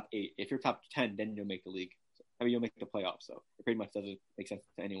about the top 8. If you're top 10, then you'll make the league. You'll make the playoffs. So it pretty much doesn't make sense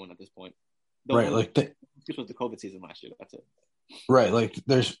to anyone at this point. Right. This was the COVID season last year. That's it. Right. Like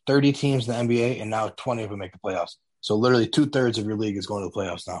there's 30 teams in the NBA and now 20 of them make the playoffs. So literally 2/3 of your league is going to the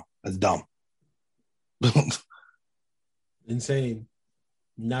playoffs now. That's dumb. Insane.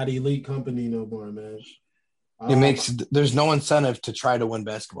 Not elite company no more, man. There's no incentive to try to win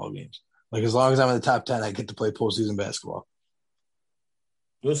basketball games. Like as long as I'm in the top 10, I get to play postseason basketball.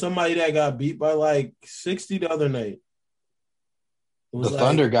 There's somebody that got beat by like 60 the other night. The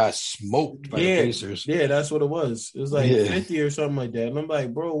Thunder got smoked by the Pacers. Yeah, that's what it was. It was like 50 or something like that. And I'm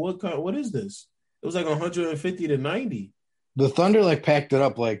like, bro, what is this? It was like 150 to 90. The Thunder packed it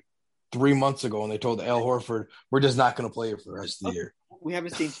up 3 months ago, and they told Al Horford, "We're just not going to play you for the rest of the year." we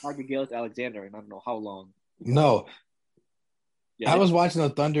haven't seen Tiger Gilgeous-Alexander in I don't know how long. No. Yeah, I was watching the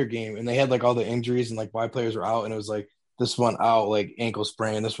Thunder game, and they had like all the injuries and like why players were out, and it was like this one out like ankle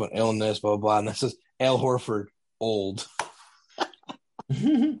sprain, this one illness, blah blah blah, and this is Al Horford old.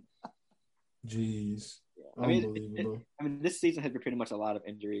 Jeez, I mean, this season has been pretty much a lot of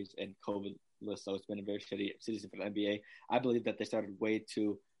injuries and COVID list, so it's been a very shitty season for the NBA. I believe that they started way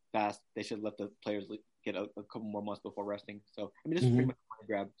too fast. They should let the players get a couple more months before resting. So, I mean, this is pretty much a money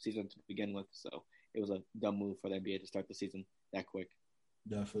grab season to begin with. So, it was a dumb move for the NBA to start the season that quick.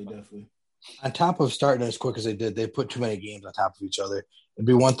 Definitely. On top of starting as quick as they did, they put too many games on top of each other. It'd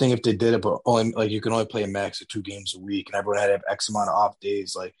be one thing if they did it, but only like you can only play a max of 2 games a week, and everyone had to have X amount of off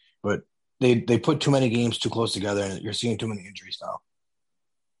days. Like, but they put too many games too close together, and you're seeing too many injuries now.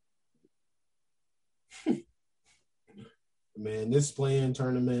 Man, this play-in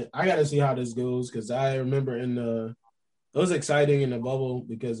tournament, I got to see how this goes because I remember it was exciting in the bubble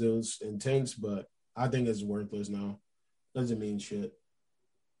because it was intense, but I think it's worthless now. Doesn't mean shit.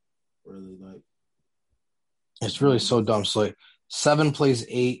 Really, like. It's really so dumb. So, like, 7 plays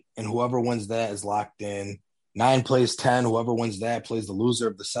 8, and whoever wins that is locked in. 9 plays 10. Whoever wins that plays the loser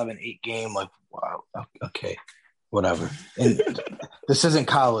of the 7-8 game. Like, wow, okay, whatever. And this isn't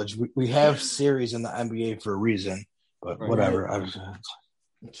college. We have series in the NBA for a reason, but whatever.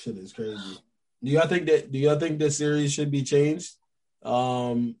 Shit is crazy. Do y'all think this series should be changed?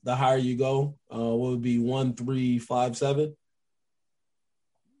 The higher you go, what would be 1, 3, 5, 7?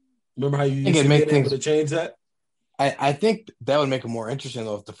 Remember how you used to be able to change that? I think that would make it more interesting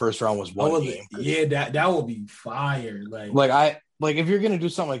though if the first round was one game. Yeah, that would be fire. Like if you're gonna do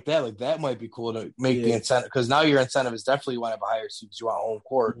something like that might be cool to make the incentive, because now your incentive is definitely you want to have a higher seed because you want home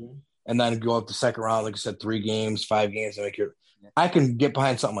court, and then go up the second round, like I said, 3 games, 5 games, and make your. I can get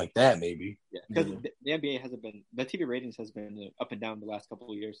behind something like that maybe. Yeah, because the NBA hasn't been the TV ratings has been up and down the last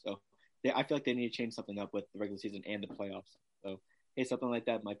couple of years, so I feel like they need to change something up with the regular season and the playoffs. So hey, something like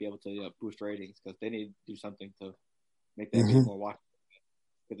that might be able to boost ratings because they need to do something to make the NBA more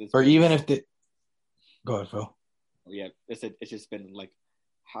watchable. Or even if they go ahead, Phil. Yeah, it's just been like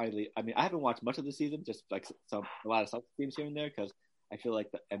highly. I mean, I haven't watched much of the season, just like a lot of Celtics teams here and there, because I feel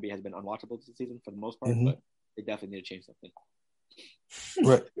like the NBA has been unwatchable this season for the most part. But they definitely need to change something.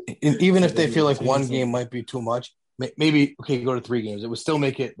 Right. Even if they feel like one game might be too much, maybe go to 3 games. It would still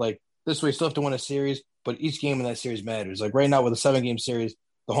make it like this way. You still have to win a series, but each game in that series matters. Like right now with a 7-game series,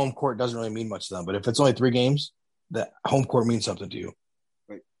 the home court doesn't really mean much to them. But if it's only 3 games, that home court means something to you.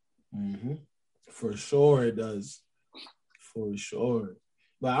 Right. For sure it does. For sure.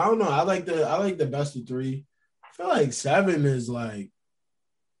 But I don't know. I like the best of 3. I feel like 7 is like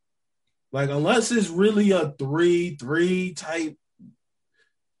unless it's really a 3-3 type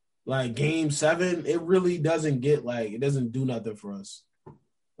like game 7, it really doesn't get it doesn't do nothing for us.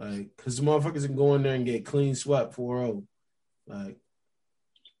 Like, because the motherfuckers can go in there and get clean swept 4-0. Like,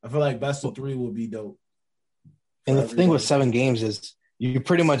 I feel like best of 3 would be dope. And the thing with 7 games is you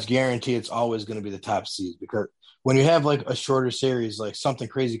pretty much guarantee it's always going to be the top seed, because when you have like a shorter series, like something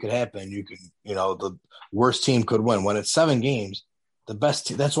crazy could happen. You can, the worst team could win. When it's 7 games, the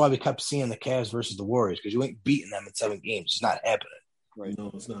best that's why we kept seeing the Cavs versus the Warriors, because you ain't beating them in 7 games. It's not happening. Right.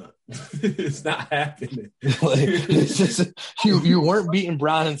 No, it's not. It's not happening. It's just, you weren't beating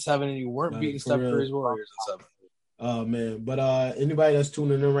Brown in 7, and you weren't beating Steph Curry's Warriors in 7. Oh man. But anybody that's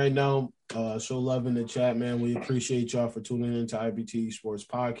tuning in right now, show love in the chat, man. We appreciate y'all for tuning in to IBT Sports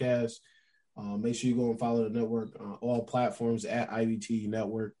Podcast. Make sure you go and follow the network on all platforms at IBT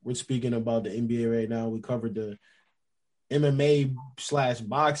Network. We're speaking about the NBA right now. We covered the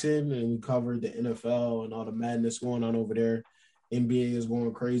MMA/boxing, and we covered the NFL and all the madness going on over there. NBA is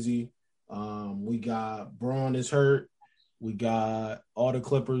going crazy. We got Braun is hurt. We got all the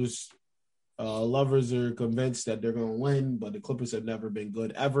Clippers lovers are convinced that they're going to win, but the Clippers have never been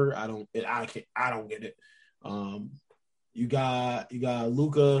good ever. I don't get it. You got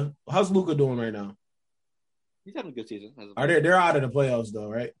Luka. How's Luka doing right now? He's having a good season. They're out of the playoffs though,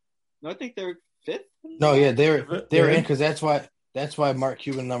 right? No, I think they're 5th. No, yeah, they're in, because that's why Mark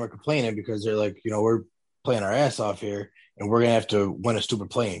Cuban and them are complaining, because they're like, we're playing our ass off here, and we're gonna have to win a stupid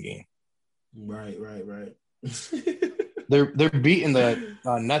playing game. Right. They're beating the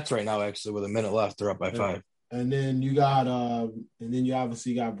Nets right now. Actually, with a minute left, they're up by 5. And then you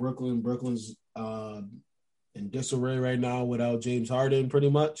obviously got Brooklyn. Brooklyn's in disarray right now without James Harden, pretty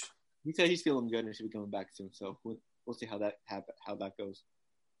much. He said he's feeling good and should be coming back soon. So we'll see how that goes.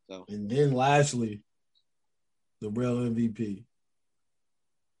 So, and then lastly, the real MVP,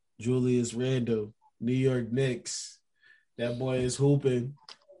 Julius Randle, New York Knicks. That boy is hooping.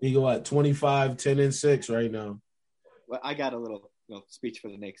 He go at 25, 10, and 6 right now. Well, I got a little speech for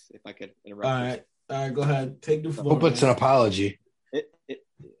the Knicks if I could interrupt. All right, go ahead. Take the floor. Hope it's an apology. It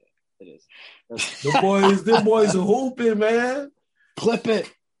is. The boys are hooping, man. Clip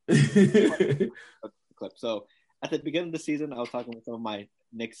it. Clip. So at the beginning of the season, I was talking with some of my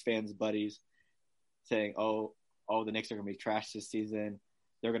Knicks fans buddies, saying, "Oh, the Knicks are going to be trash this season.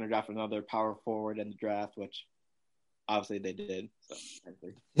 They're going to draft another power forward in the draft," which obviously they did.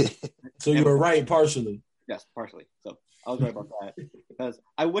 So you were right partially. Yes, partially. So I was right about that because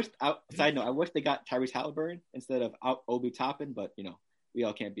I wish they got Tyrese Halliburton instead of Obi Toppin, but we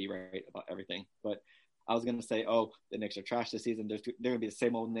all can't be right about everything. But I was gonna say, the Knicks are trash this season. They're gonna be the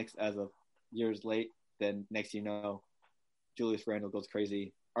same old Knicks as of years late. Then next, Julius Randle goes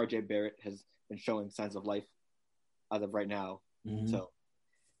crazy. RJ Barrett has been showing signs of life as of right now. Mm-hmm. So,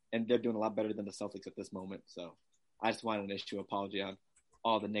 and they're doing a lot better than the Celtics at this moment. So, I just wanted to issue an apology on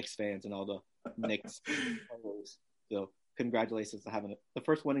all the Knicks fans and all the Knicks players. So, congratulations on having the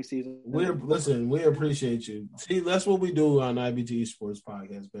first winning season. We appreciate you. See, that's what we do on IBT Sports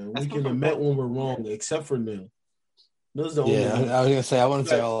Podcast, man. We can admit when we're wrong, except for Neil. Neil's the only one. I was gonna say I wouldn't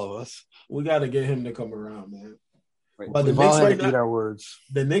say all of us. We got to get him to come around, man. Right. But the Knicks right now, our words.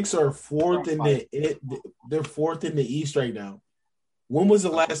 The Knicks are fourth in they're fourth in the East right now. When was the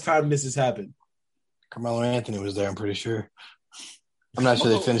last time this has happened? Carmelo Anthony was there, I'm pretty sure. I'm not sure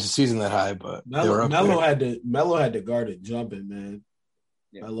they finished the season that high, but Melo had to guard it jumping, man.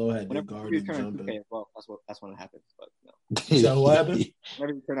 Yeah. Melo had to guard it jumping. Okay, well, that's when it happens. But So what happened?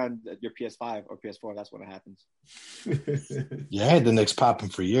 Whenever you turn on your PS5 or PS4, that's when it happens. Yeah, I had the Knicks popping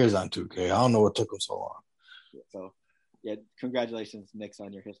for years on 2K. I don't know what took them so long. Yeah, congratulations, Knicks,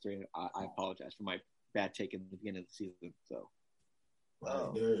 on your history. I apologize for my bad take in the beginning of the season. So,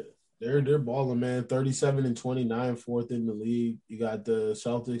 wow. They're balling, man. 37-29, fourth in the league. You got the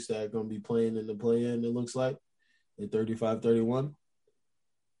Celtics that are going to be playing in the play-in, it looks like. They're 35-31.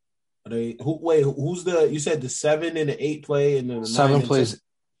 Who's you said the 7 and the 8 play and then the 7 plays.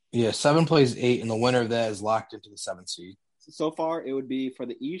 Yeah, 7 plays 8, and the winner of that is locked into the 7th seed. So far, it would be for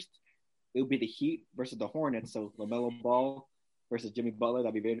the East, it would be the Heat versus the Hornets. So LaMelo Ball versus Jimmy Butler.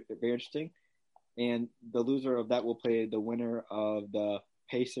 That'd be very, very interesting. And the loser of that will play the winner of the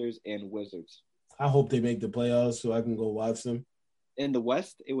Pacers and Wizards. I hope they make the playoffs so I can go watch them. In the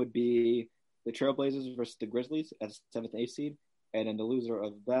West, it would be the Trailblazers versus the Grizzlies as 7th and 8th seed. And then the loser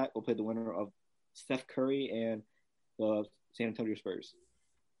of that will play the winner of Steph Curry and the San Antonio Spurs.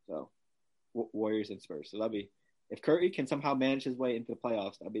 So, Warriors and Spurs. So that'd be, if Curry can somehow manage his way into the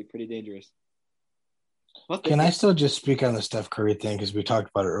playoffs, that'd be pretty dangerous. Can I still just speak on the Steph Curry thing because we talked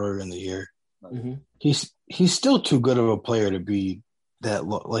about it earlier in the year? Mm-hmm. He's still too good of a player to be that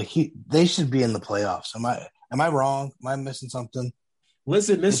low. Like they should be in the playoffs. Am I wrong? Am I missing something?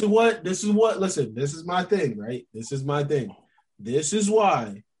 Listen, this is my thing, right? This is my thing. This is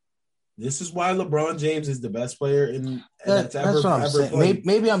why LeBron James is the best player that's ever played.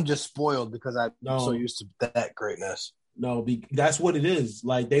 Maybe I'm just spoiled because I'm so used to that greatness. No, that's what it is.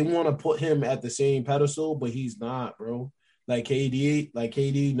 Like they want to put him at the same pedestal, but he's not, bro. Like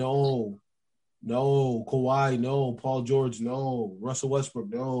KD, no. No, Kawhi, no. Paul George, no. Russell Westbrook,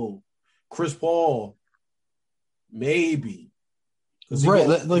 no. Chris Paul, maybe.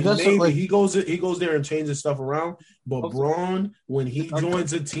 He goes there and changes stuff around. But Braun, when he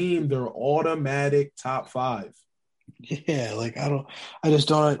joins a team, they're automatic top 5. Yeah, I just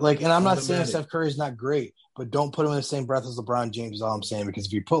don't like. And I'm not saying Steph Curry's not great, but don't put him in the same breath as LeBron James. Is all I'm saying, because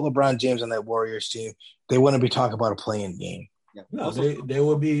if you put LeBron James on that Warriors team, they wouldn't be talking about a play-in game. Yeah. No, they'd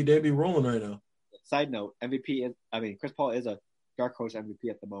be rolling right now. Side note: Chris Paul is a dark horse MVP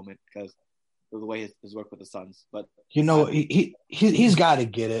at the moment because of the way his work with the Suns. But he's got to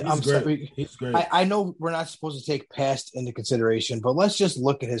get it. He's great. I know we're not supposed to take past into consideration, but let's just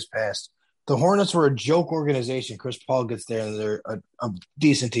look at his past. The Hornets were a joke organization. Chris Paul gets there and they're a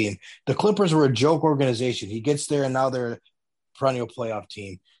decent team. The Clippers were a joke organization. He gets there and now they're a perennial playoff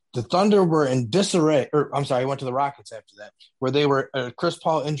team. The Thunder were in disarray. He went to the Rockets after that, where they were a Chris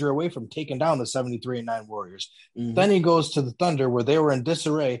Paul injury away from taking down the 73-9 Warriors. Mm-hmm. Then he goes to the Thunder, where they were in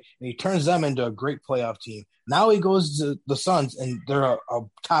disarray, and he turns them into a great playoff team. Now he goes to the Suns, and they're a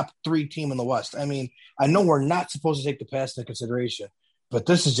top 3 team in the West. I mean, I know we're not supposed to take the past into consideration, but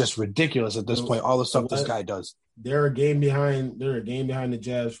this is just ridiculous at this point, all the stuff this guy does. They're a game behind the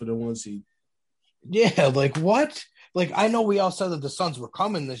Jazz for the 1 seed. Yeah, like what? Like, I know we all said that the Suns were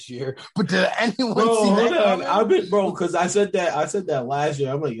coming this year, but did anyone see that? Because I said that last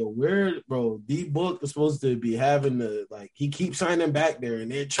year. I'm like, yo, D-Book is supposed to be having he keeps signing back there, and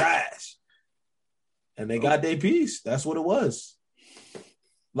they're trash. And they got their piece. That's what it was.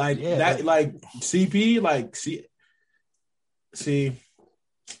 CP, see,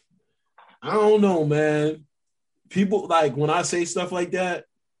 I don't know, man. People like when I say stuff like that,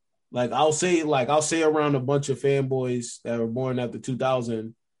 I'll say around a bunch of fanboys that were born after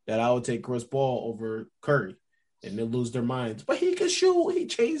 2000 that I would take Chris Paul over Curry, and they'll lose their minds. But he could shoot. He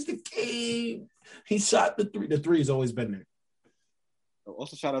changed the game. He shot the three. The three's always been there.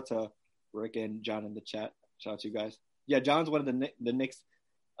 Also, shout out to Rick and John in the chat. Shout out to you guys. Yeah, John's one of the Knicks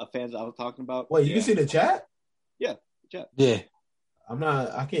fans I was talking about. Wait, you can see the chat? Yeah, the chat. Yeah.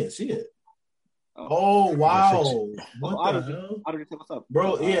 I can't see it. Oh, wow. What Otto, the hell? Otto, what's up?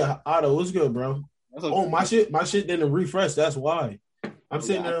 Bro, yeah, Otto, what's good, bro? My shit didn't refresh. That's why. I'm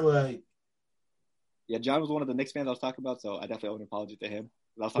sitting there like. Yeah, John was one of the Knicks fans I was talking about, so I definitely owe an apology to him.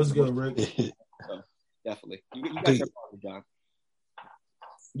 What's good, Rick? So, definitely. You guys are problem, John.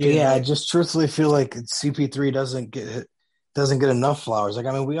 Yeah, I just truthfully feel like CP3 doesn't get enough flowers. Like,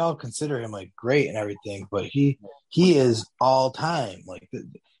 I mean, we all consider him like great and everything, but he is all time. Like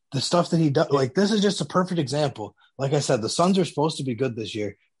the stuff that he does, like this is just a perfect example. Like I said, the Suns are supposed to be good this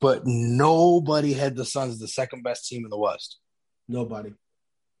year, but nobody had the Suns the second best team in the West. Nobody.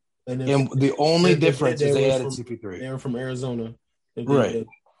 And the only difference is they added CP3. They were from Arizona. Right.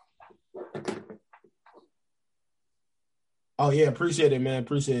 Oh, yeah. Appreciate it, man.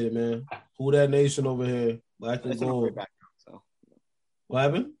 Who that nation over here? Black and gold. So. What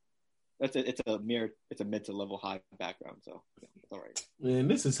happened? It's a mid to level high background, so it's all right. Man,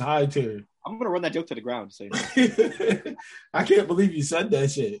 this is high tier. I'm gonna run that joke to the ground. So I can't believe you said that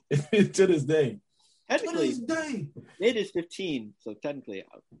shit to this day. Technically, it is 15, so technically.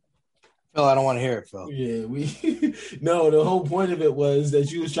 Phil, I don't want to hear it, Phil. Yeah, no. The whole point of it was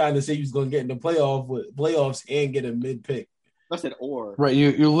that you was trying to say you was gonna get in the playoffs and get a mid pick. I said or. Right,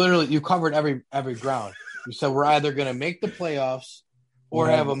 you literally covered every ground. You said we're either gonna make the playoffs or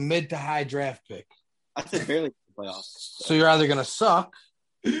have a mid to high draft pick. I said barely the playoffs. So you're either gonna suck,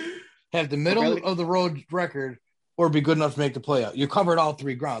 have the middle of the road record, or be good enough to make the playoff. You covered all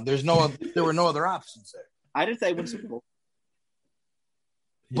three grounds. There were no other options there. I didn't say win Super Bowl.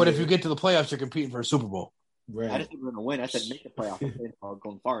 But if you get to the playoffs, you're competing for a Super Bowl. Right. I didn't say we're gonna win. I said make the playoffs. I'm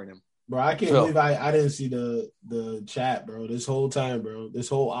going far in him. Bro, I can't believe I didn't see the chat, bro. This whole time, bro. This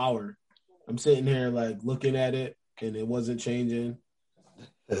whole hour, I'm sitting here like looking at it, and it wasn't changing.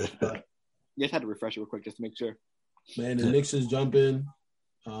 But, you just had to refresh it real quick just to make sure. Man, the Knicks is jumping.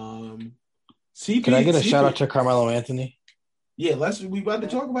 Can I get a shout out to Carmelo Anthony? Yeah, we about to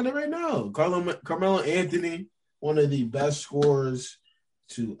talk about it right now. Carmelo Anthony, one of the best scorers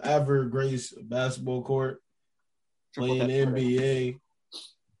to ever grace a basketball court, playing NBA.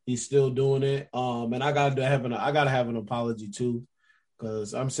 He's still doing it. And I gotta have an apology too,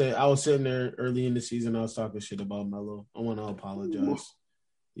 because I was sitting there early in the season. I was talking shit about Melo. I want to apologize.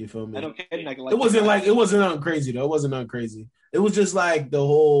 You feel me? It wasn't nothing crazy though. It wasn't nothing crazy. It was just like the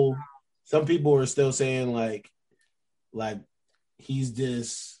whole. Some people were still saying like he's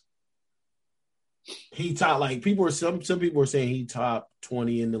this. He top like people were some people were saying he top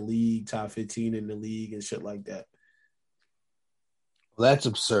 20 in the league, top 15 in the league, and shit like that. Well, that's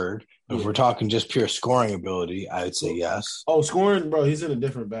absurd. Yeah. If we're talking just pure scoring ability, I would say yes. Oh, scoring, bro, he's in a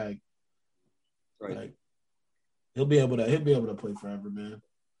different bag. Right. Like, he'll be able to play forever, man.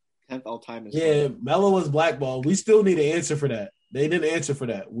 10th all time is Melo was blackballed. We still need an answer for that. They didn't answer for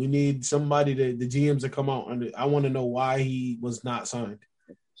that. We need somebody the GMs to come out under. I want to know why he was not signed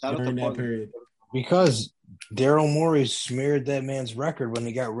during that period. Because Daryl Morey smeared that man's record when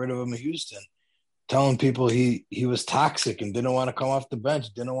he got rid of him in Houston, telling people he was toxic and didn't want to come off the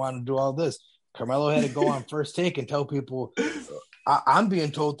bench, didn't want to do all this. Carmelo had to go on First Take and tell people, I'm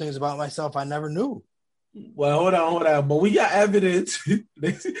being told things about myself I never knew. Well, hold on. But we got evidence.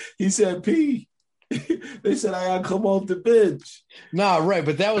 He said, P. They said, I got to come off the bench. No, right.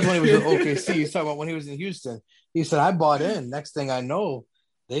 But that was when he was in OKC. He's talking about when he was in Houston. He said, I bought in. Next thing I know,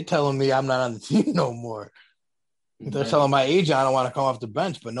 they telling me I'm not on the team no more. They're telling my agent I don't want to come off the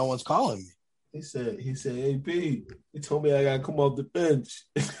bench, but no one's calling me. He said, hey, P, he told me I got to come off the bench.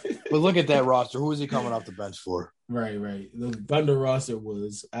 But look at that roster. Who is he coming off the bench for? Right. The Thunder roster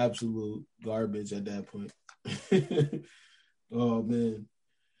was absolute garbage at that point. Oh, man.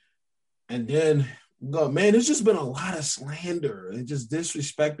 And then, man, it's just been a lot of slander and just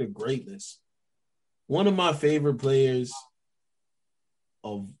disrespect of greatness. One of my favorite players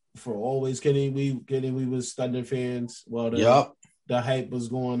for always, Kenny, we was Thunder fans. Well, the hype was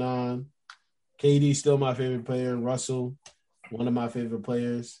going on. KD's still my favorite player. Russell, one of my favorite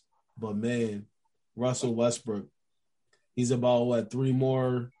players. But, man, Russell Westbrook, he's about, 3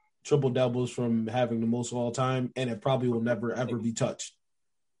 more triple-doubles from having the most of all time, and it probably will never, ever be touched.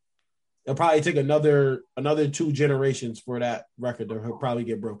 it'll probably take another 2 generations for that record to probably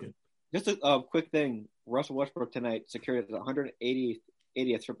get broken. Just a quick thing: Russell Westbrook tonight secured his 180th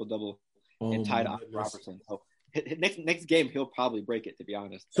triple double and tied Oscar Robertson. So next game he'll probably break it. To be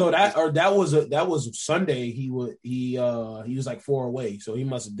honest. So that was Sunday. He was like 4 away. So he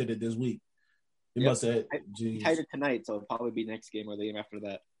must have did it this week. He must have. He tied it tonight, so it'll probably be next game or the game after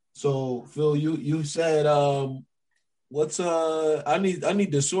that. So Phil, you said what's I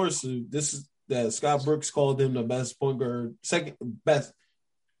need the source. This is that Scott Brooks called him the best point guard, second best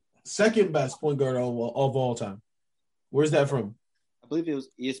point guard of all time. Where's that from? I believe it was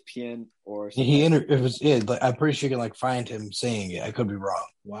ESPN or something. But I'm pretty sure you can like find him saying it. I could be wrong.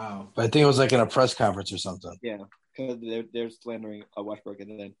 Wow. But I think it was like in a press conference or something. Yeah, because they're slandering Westbrook,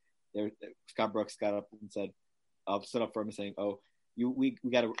 and then Scott Brooks got up and said, stood up for him and saying, "Oh, we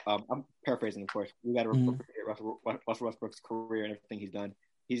got to." I'm paraphrasing, of course. We got to appreciate Russell Westbrook's career and everything he's done.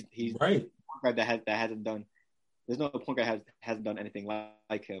 He's right. A point guard that hasn't done. There's no point guard hasn't done anything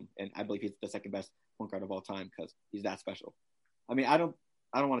like him, and I believe he's the second best point guard of all time because he's that special. I mean, I don't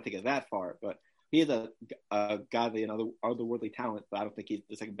want to take it that far, but he is a godly and otherworldly talent. But I don't think he's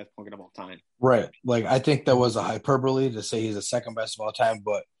the second best point guard of all time. Right. Like I think that was a hyperbole to say he's the second best of all time,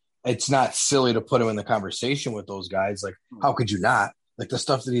 but it's not silly to put him in the conversation with those guys. Like, how could you not? Like the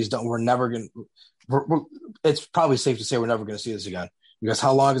stuff that he's done, we're never going to – it's probably safe to say we're never going to see this again. Because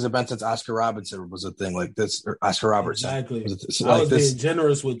how long has it been since Oscar Robinson was a thing like this? Or Oscar Robertson. Exactly. I was being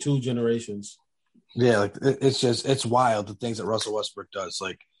generous with 2 generations. Yeah, like it's wild the things that Russell Westbrook does.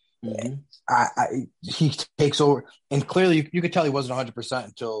 Like, he takes over. And clearly you could tell he wasn't 100%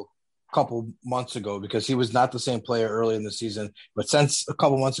 until – couple months ago because he was not the same player early in the season, but since a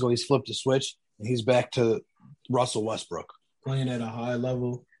couple months ago he's flipped the switch and he's back to Russell Westbrook playing at a high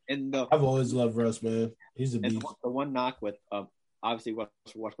level. And I've always loved Russ, man. He's a beast. The one knock with obviously Russell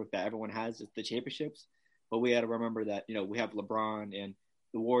Westbrook that everyone has is the championships, but we got to remember that we have LeBron and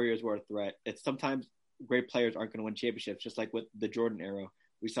the Warriors were a threat. It's sometimes great players aren't going to win championships, just like with the Jordan era.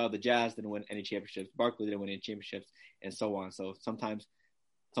 We saw the Jazz didn't win any championships, Barkley didn't win any championships, and so on. So sometimes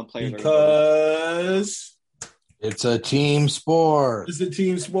some players because it's a team sport. It's a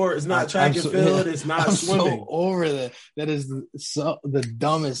team sport. It's not track and field. It's not swimming. So over that. That is the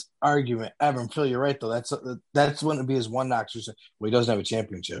dumbest argument ever. And Phil, you're right though. That's going to be his one knock. Well, he doesn't have a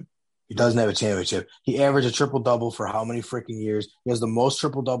championship. He doesn't have a championship. He averaged a triple double for how many freaking years? He has the most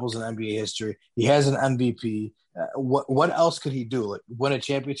triple doubles in NBA history. He has an MVP. What else could he do? Like win a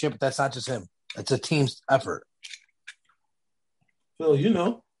championship? But that's not just him. It's a team's effort. Phil,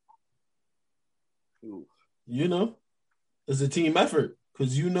 it's a team effort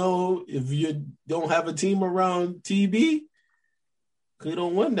because if you don't have a team around TB, you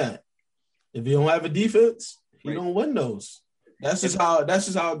don't win that. If you don't have a defense, you don't win those. That's just how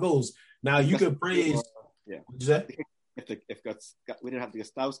it goes. Now you could praise. If we didn't have the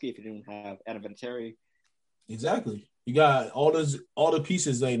Gostowski, if you didn't have Adam Vinatieri, exactly. You got all the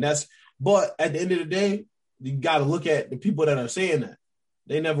pieces. But at the end of the day, you got to look at the people that are saying that.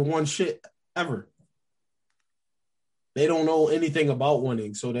 They never won shit ever. They don't know anything about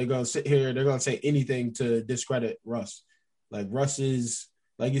winning. So they're going to sit here. They're going to say anything to discredit Russ. Like Russ is,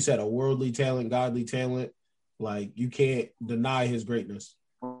 like you said, a worldly talent, godly talent. Like you can't deny his greatness.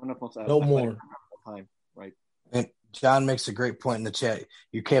 No more. Right. And John makes a great point in the chat.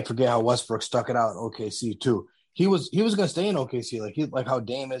 You can't forget how Westbrook stuck it out in OKC too. He was going to stay in OKC, like how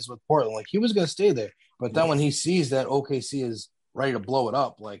Dame is with Portland. Like he was going to stay there. But then when he sees that OKC is ready to blow it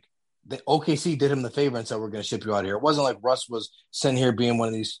up, like the OKC did him the favor and said, "We're going to ship you out of here." It wasn't like Russ was sitting here being one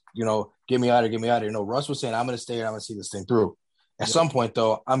of these, get me out of here. No, Russ was saying, "I'm going to stay here. I'm going to see this thing through." At some point,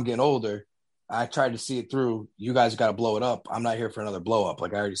 though, I'm getting older. I tried to see it through. You guys got to blow it up. I'm not here for another blow up.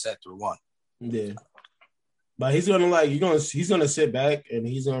 Like I already sat through one. Yeah, but he's gonna he's gonna sit back and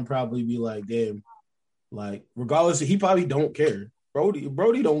he's gonna probably be like, "Damn." Like, regardless, he probably don't care.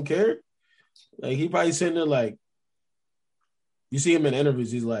 Brody don't care. Like, he probably sitting there like, you see him in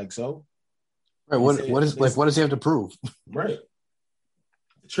interviews, he's like, so? Right, what does he have to prove? Right.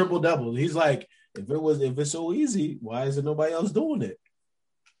 Triple double. He's like, if it's so easy, why isn't nobody else doing it?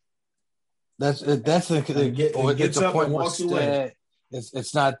 It's a point where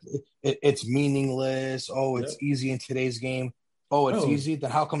it's not it's meaningless. Oh, it's easy in today's game. Oh, it's easy.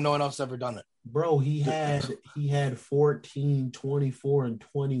 Then how come no one else ever done it? Bro, he had 14, 24, and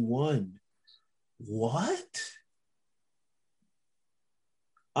 21. What?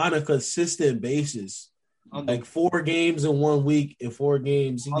 On a consistent basis. Like 4 games in 1 week and 4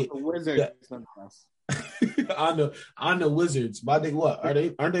 games. The Wizards. on the Wizards. But I think what?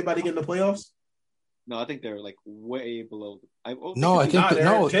 Aren't they about to get in the playoffs? No, I think they're like way below. I think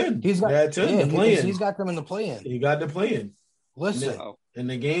they're 10. He's got they're at 10. He's got them in the play-in. He got the play-in. Listen, and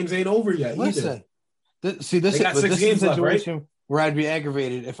the games ain't over yet. Listen, this is a situation where I'd be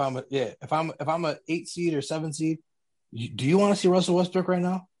aggravated if I'm a 8 seed or 7 seed. Do you want to see Russell Westbrook right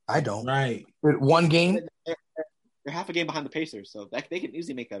now? I don't. Right. One game. They're half a game behind the Pacers, so they can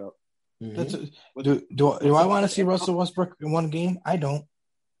easily make that up. Mm-hmm. Do I want to see Russell Westbrook in one game? I don't.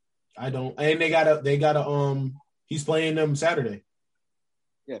 And they gotta he's playing them Saturday.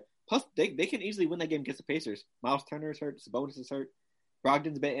 Yeah. Plus they can easily win that game against the Pacers. Miles Turner is hurt, Sabonis is hurt.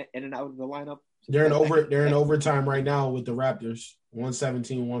 Brogdon's been in and out of the lineup. So they're in overtime right now with the Raptors.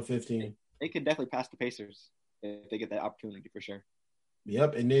 117-115. They can definitely pass the Pacers if they get that opportunity for sure.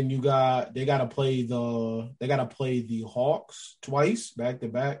 Yep, and then they gotta play the Hawks twice back to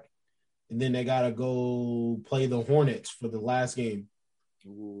back, and then they gotta go play the Hornets for the last game.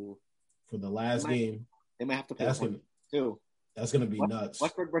 Ooh. For the last game, they might have to play the Hornets too. That's gonna be nuts.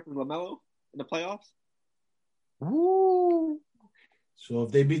 Westbrook versus LaMelo in the playoffs. Woo! So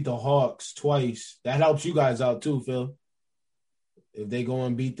if they beat the Hawks twice, that helps you guys out too, Phil. If they go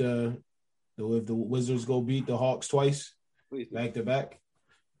and beat if the Wizards go beat the Hawks twice. Back to back.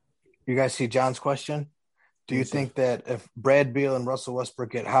 You guys see John's question? Do you think that if Brad Beal and Russell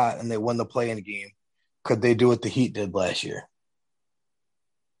Westbrook get hot and they win the play-in game, could they do what the Heat did last year?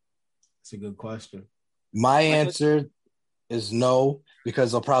 That's a good question. My answer is no,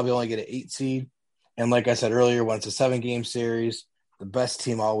 because they'll probably only get an 8 seed. And like I said earlier, when it's a 7-game series, the best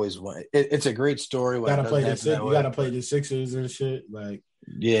team always wins. It's a great story. You gotta play the Sixers and shit. Like,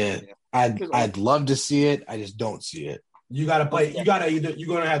 yeah. I'd love to see it. I just don't see it. You're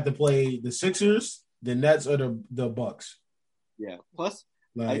gonna have to play the Sixers, the Nets, or the Bucks. Yeah. Plus,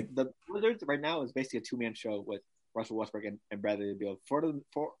 like the Wizards right now is basically a 2-man show with Russell Westbrook and Bradley Beal. For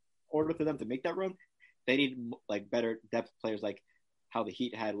order for them to make that run, they need like better depth players, like how the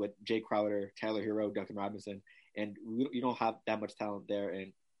Heat had with Jay Crowder, Tyler Hero, Duncan Robinson, and you don't have that much talent there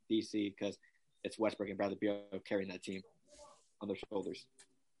in DC because it's Westbrook and Bradley Beal carrying that team on their shoulders.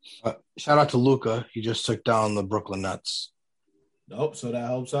 Shout out to Luka. He just took down the Brooklyn Nets. Nope. So that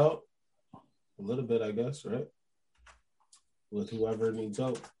helps out a little bit, I guess, right? With whoever needs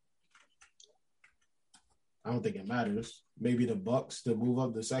help. I don't think it matters. Maybe the Bucks to move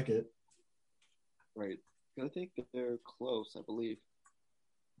up the second. Right. I think that they're close, I believe.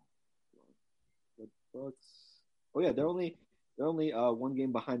 The Bucks. Oh yeah, they're only 1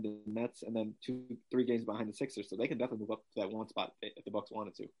 game behind the Nets and then 2-3 games behind the Sixers, so they can definitely move up to that 1 spot if the Bucks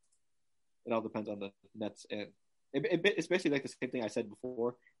wanted to. It all depends on the Nets, and it's basically like the same thing I said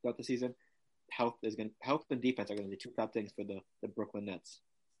before throughout the season. Health and defense are going to be 2 top things for the Brooklyn Nets.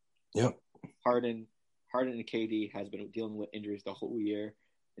 Yep. Harden and KD has been dealing with injuries the whole year,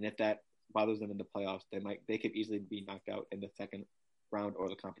 and if that bothers them in the playoffs, they could easily be knocked out in the second round or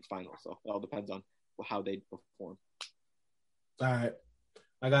the conference final. So it all depends on how they perform. All right.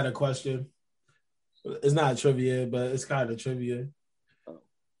 I got a question. It's not trivia, but it's kind of trivia. Oh.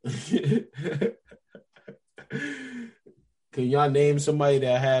 Can y'all name somebody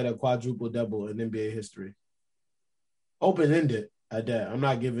that had a quadruple double in NBA history? Open-ended at that. I'm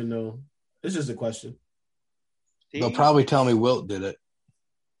not giving no. It's just a question. They'll probably tell me Wilt did it.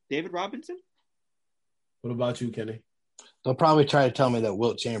 David Robinson? What about you, Kenny? They'll probably try to tell me that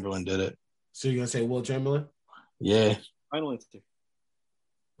Wilt Chamberlain did it. So you're going to say Wilt Chamberlain? Yeah. Final answer.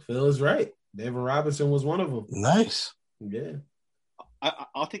 Phil is right. David Robinson was one of them. Nice. Yeah.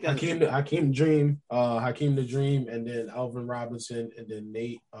 I'll take that. Hakeem the Dream, and then Alvin Robinson, and then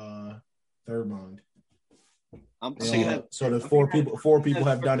Nate Thurmond. So the four people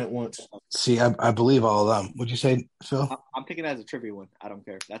have done it once. See, I believe all of them. Would you say, Phil? I'm picking that as a trivia one. I don't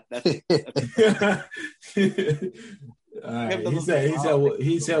care. All right.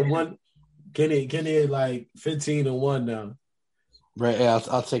 He said one. Kenny like 15-1 now. Right. Yeah,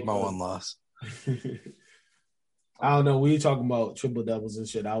 I'll take my one loss. I don't know. We talking about triple doubles and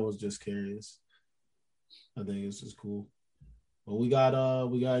shit. I was just curious. I think this is cool. But we got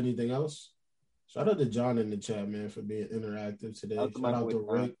anything else? Shout out to John in the chat, man, for being interactive today. Shout out to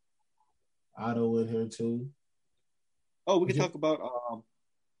Rick, Otto in here too. Oh, we can talk about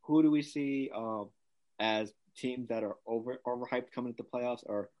who do we see as teams that are overhyped coming into the playoffs,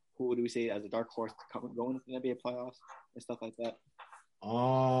 or who do we see as a dark horse going into the NBA playoffs and stuff like that?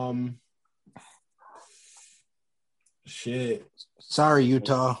 Shit. Sorry,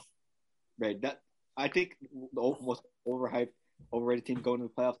 Utah. Right. I think the most overrated team going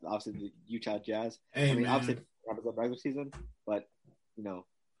into the playoffs is obviously the Utah Jazz. Hey, obviously the regular season, but the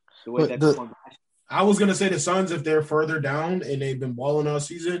way that I was gonna say the Suns if they're further down and they've been balling all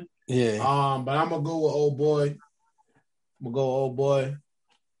season. Yeah. But I'm gonna go with old boy.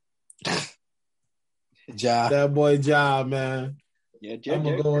 Ja. That boy Ja, man. Yeah, I'm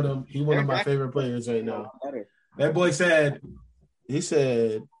gonna go with him. He's one of my favorite players right now. That boy said,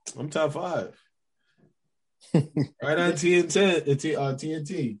 I'm top 5. Right on TNT.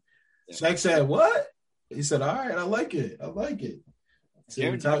 TNT. Shaq said, what? He said, all right, I like it. So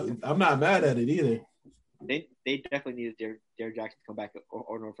I'm not mad at it either. They definitely needed Jaren Jackson to come back in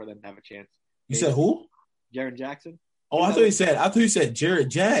order for them to have a chance. You said who? Jaren Jackson. Oh, I thought you said Jared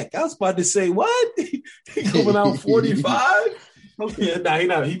Jack. I was about to say, what? He coming out 45? Yeah,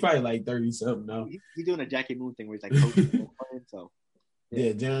 nah, he probably like 30 something now. He's doing a Jackie Moon thing where he's like coaching. So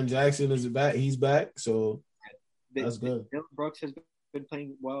yeah, Jaren Jackson is back. He's back, so that's good. Dillon Brooks has been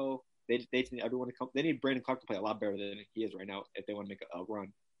playing well. They need everyone to come. They need Brandon Clark to play a lot better than he is right now if they want to make a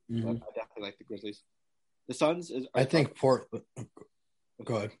run. Mm-hmm. But I definitely like the Grizzlies. The Suns is. I think Portland.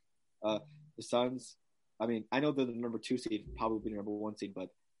 Go ahead. The Suns. I mean, I know they're the number 2 seed, probably the number 1 seed, but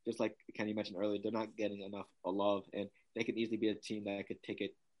just like Kenny mentioned earlier, they're not getting enough love, and they could easily be a team that could take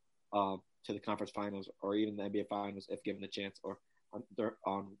it to the conference finals or even the NBA finals if given the chance, or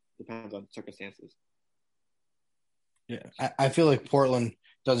depends on circumstances. Yeah, I feel like Portland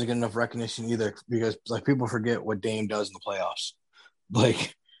doesn't get enough recognition either because like people forget what Dame does in the playoffs.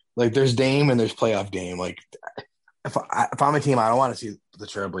 Like there's Dame and there's playoff Dame. Like if I'm a team, I don't want to see the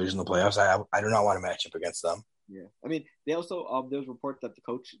Trailblazers in the playoffs. I do not want to match up against them. Yeah, I mean, they also there's reports that the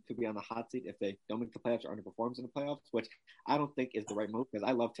coach could be on the hot seat if they don't make the playoffs or underperforms in the playoffs, which I don't think is the right move because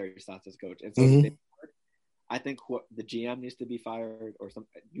I love Terry Stotts as coach, and so I think the GM needs to be fired or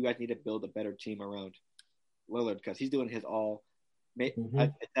something. You guys need to build a better team around Lillard because he's doing his all. It's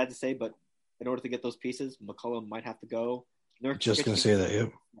sad to say, but in order to get those pieces, McCollum might have to go. Just gonna say that,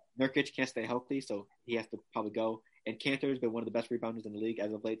 yep. Nurkic can't stay healthy, so he has to probably go. And Kanter's been one of the best rebounders in the league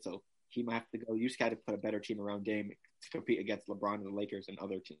as of late, so he might have to go. You just got to put a better team around Dame to compete against LeBron and the Lakers and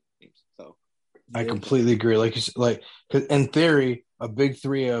other teams. So I completely agree. Like in theory, a big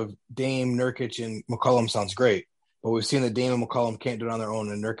 3 of Dame, Nurkic, and McCollum sounds great, but we've seen that Dame and McCollum can't do it on their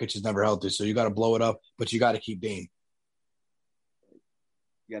own, and Nurkic is never healthy. So you got to blow it up, but you got to keep Dame.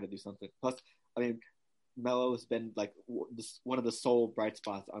 You got to do something. Plus, I mean, Melo has been like one of the sole bright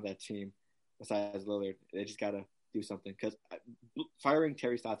spots on that team besides Lillard. They just got to do something because firing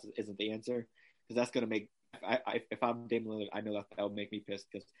Terry Stotts isn't the answer because that's going to make if I'm Dame Lillard, I know that would make me pissed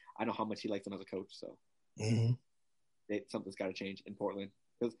because I know how much he likes him as a coach. So something's got to change in Portland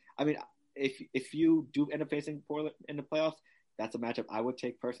because I mean if you do end up facing Portland in the playoffs, that's a matchup I would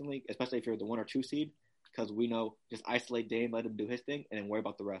take personally, especially if you're the 1 or 2 seed because we know just isolate Dame, let him do his thing, and then worry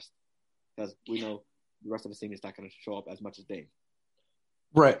about the rest because we know the rest of the team is not going to show up as much as Dame.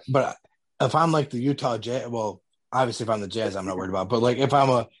 Right, but if I'm like the Utah Jazz, well, obviously if I'm the Jazz, I'm not worried about. But like if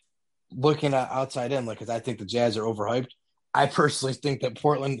I'm looking at outside in, like because I think the Jazz are overhyped, I personally think that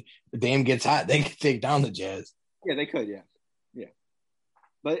Portland, Dame gets hot, they can take down the Jazz. Yeah, they could. Yeah.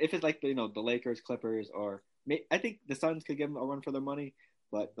 But if it's like the Lakers, Clippers, or I think the Suns could give them a run for their money,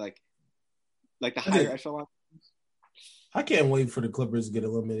 but like the higher echelon. I can't wait for the Clippers to get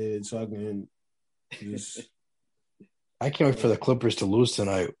eliminated so I can just. I can't wait for the Clippers to lose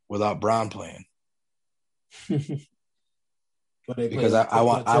tonight without Brown playing. Because I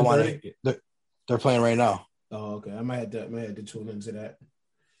want it. They're playing right now. Oh, okay. I might have to tune into that.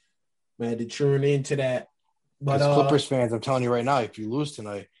 But Clippers fans, I'm telling you right now, if you lose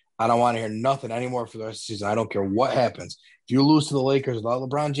tonight, I don't want to hear nothing anymore for the rest of the season. I don't care what happens. If you lose to the Lakers without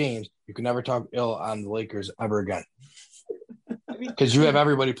LeBron James, you can never talk ill on the Lakers ever again. Because you have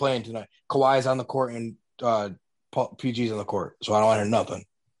everybody playing tonight. Kawhi's on the court and PG's on the court, so I don't want to hear nothing.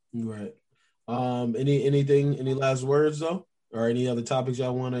 Right. Any last words though, or any other topics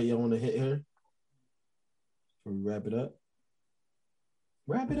y'all wanna hit here? Before we wrap it up.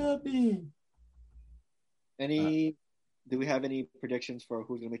 Wrap it up, man. Do we have any predictions for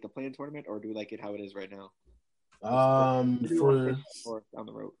who's gonna make the play-in tournament, or do we like it how it is right now? For down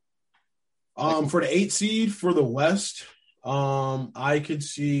the road. For the 8 seed for the West, I could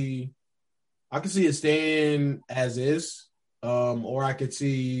see it staying as is, or I could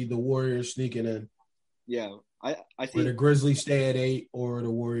see the Warriors sneaking in. Yeah, I see. Or the Grizzlies stay at 8, or the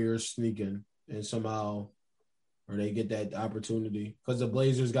Warriors sneak in and somehow, or they get that opportunity because the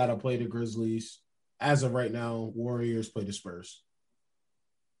Blazers got to play the Grizzlies. As of right now, Warriors play the Spurs.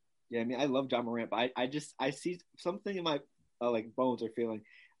 Yeah, I mean, I love John Morant, but I see something in my bones or feeling.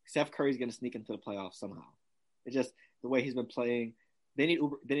 Steph Curry's going to sneak into the playoffs somehow. It's just the way he's been playing. They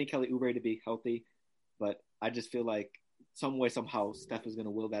need Kelly Oubre to be healthy, but I just feel like some way, somehow, Steph is going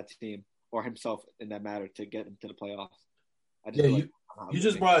to will that team or himself in that matter to get into the playoffs. You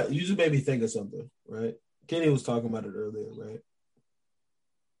just made me think of something, right? Kenny was talking about it earlier, right?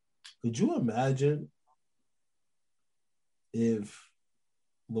 Could you imagine if,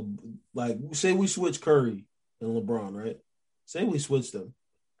 like, say we switch Curry and LeBron, right? Say we switch them.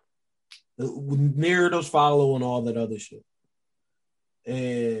 Narratives follow and all that other shit.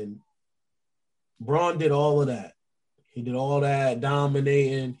 And Bron did all of that. He did all that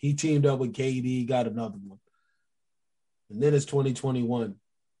dominating. He teamed up with KD, got another one. And then it's 2021,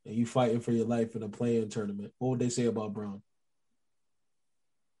 and you fighting for your life in a play-in tournament. What would they say about Bron?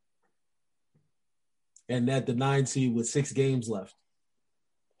 And at the 9 seed with 6 games left.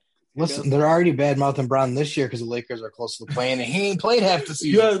 Listen, they're already bad-mouthing Bron this year because the Lakers are close to the play-in, and he ain't played half the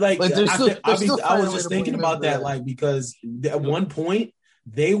season. Yeah, I was just thinking about that, like, because at one point,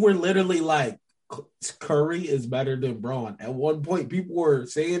 they were literally like, Curry is better than Bron. At one point, people were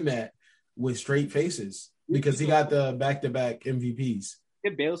saying that with straight faces because he got the back-to-back MVPs.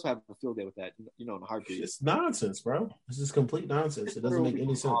 If Bayless will have a field day with that, in a heartbeat. It's nonsense, bro. This is complete nonsense. It doesn't make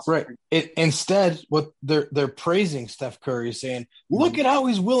any sense. Right. Instead, what they're praising Steph Curry, saying, "Look at how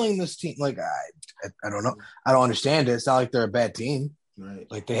he's willing this team." Like, I don't know. I don't understand it. It's not like they're a bad team. Right.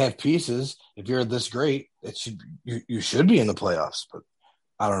 Like, they have pieces. If you're this great, you should be in the playoffs. But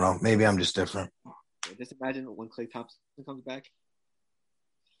I don't know. Maybe I'm just different. Just imagine when Klay Thompson comes back.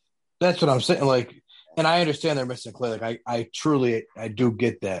 That's what I'm saying. Like, and I understand they're missing Klay. Like, I truly do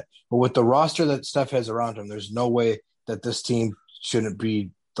get that. But with the roster that Steph has around him, there's no way that this team shouldn't be,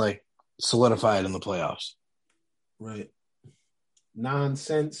 like, solidified in the playoffs. Right.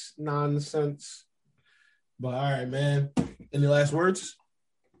 Nonsense. But all right, man. Any last words?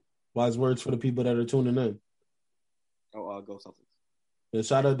 Wise words for the people that are tuning in. Go Celtics. Yeah,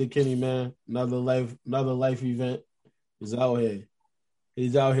 shout out to Kenny, man. Another life event.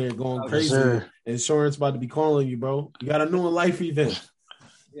 He's out here going crazy. Yes, insurance about to be calling you, bro. You got a new life event.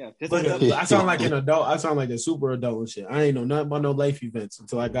 Yeah. I sound like an adult. I sound like a super adult and shit. I ain't know nothing about no life events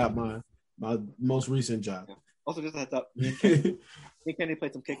until I got my most recent job. Yeah. Also, just a heads up. Me and Kenny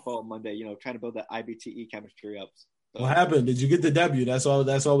played some kickball on Monday, trying to build that IBTE chemistry up. So. What happened? Did you get the W? That's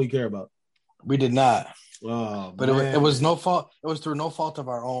all we care about. We did not. Oh, but it was no fault. It was through no fault of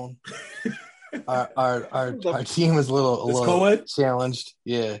our own. Our team was a little challenged.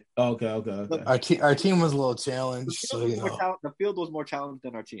 Yeah. Okay. Our team was a little challenged. So the field was more challenged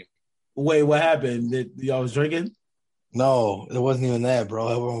than our team. Wait, what happened? Did y'all was drinking? No, it wasn't even that, bro.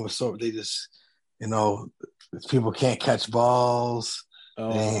 Everyone was they just, people can't catch balls.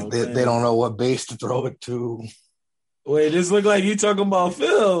 They don't know what base to throw it to. Wait, this look like you talking about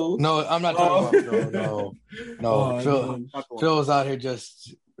Phil. No, I'm not talking about Phil. No. Phil was out here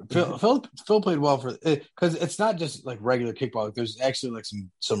just. Phil played well for because it's not just like regular kickball. There's actually like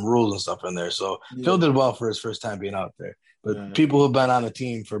some rules and stuff in there. So yeah. Phil did well for his first time being out there. But people who've been on the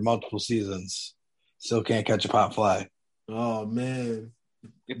team for multiple seasons still can't catch a pop fly. Oh man.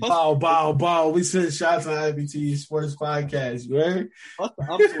 Bow. We send shots on IBT Sports Podcast, right? Plus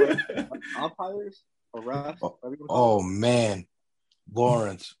the umpires or refs. Oh man,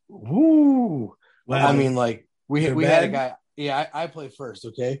 Lawrence. Woo! Wow. I mean, like we had a guy. Yeah, I play first.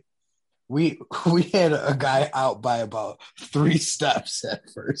 Okay, we had a guy out by about 3 steps at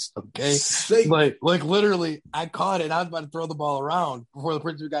first. Okay, like literally, I caught it. I was about to throw the ball around before the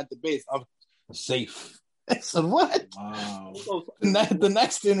Prince got the base. I'm safe. I said, what? Wow. The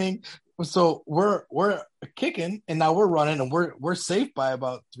next inning, so we're kicking, and now we're running, and we're safe by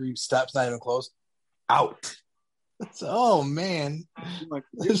about 3 steps, not even close. Out. So, oh man,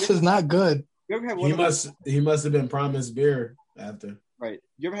 this is not good. You ever had he must have been promised beer after. Right.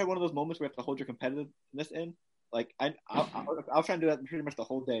 You ever had one of those moments where you have to hold your competitiveness in? Like I was trying to do that pretty much the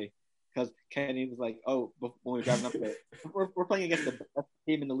whole day because Kenny was like, "Oh, when we were driving up there, we're playing against the best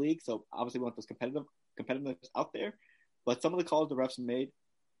team in the league, so obviously we want this competitiveness out there." But some of the calls the refs made,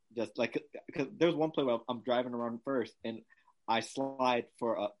 just like because there was one play where I'm driving around first and I slide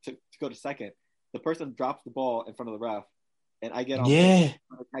for to go to second. The person drops the ball in front of the ref, and I get on to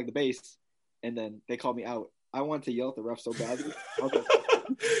tag the base. And then they called me out. I wanted to yell at the ref so badly.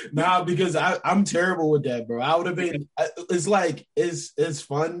 Nah, because I'm terrible with that, bro. I would have been. It's like it's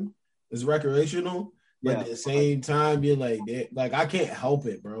fun, it's recreational, but at the same time, you're like I can't help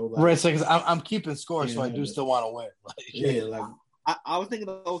it, bro. Like, right, so because I'm keeping score, so I do still want to win. Like I was thinking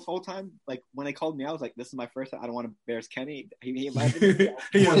the whole time, like when they called me, I was like, "This is my first time. I don't want to embarrass Kenny." He invited me.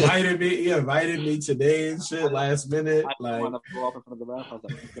 He invited me today and shit last minute. I didn't want to go up in front of the ref. I was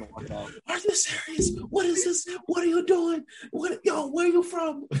like, "I'm just gonna walk it out." Are you serious? What is this? What are you doing? Where are you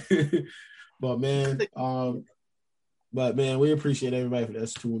from? But man, we appreciate everybody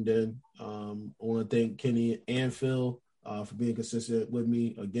that's tuned in. I want to thank Kenny and Phil for being consistent with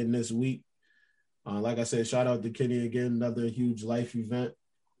me again this week. Like I said, shout out to Kenny again, another huge life event.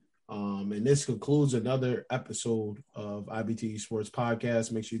 And this concludes another episode of IBT Sports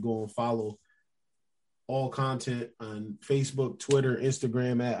Podcast. Make sure you go and follow all content on Facebook, Twitter,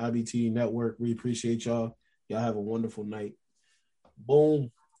 Instagram at IBT Network. We appreciate y'all. Y'all have a wonderful night.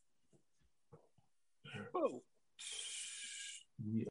 Boom.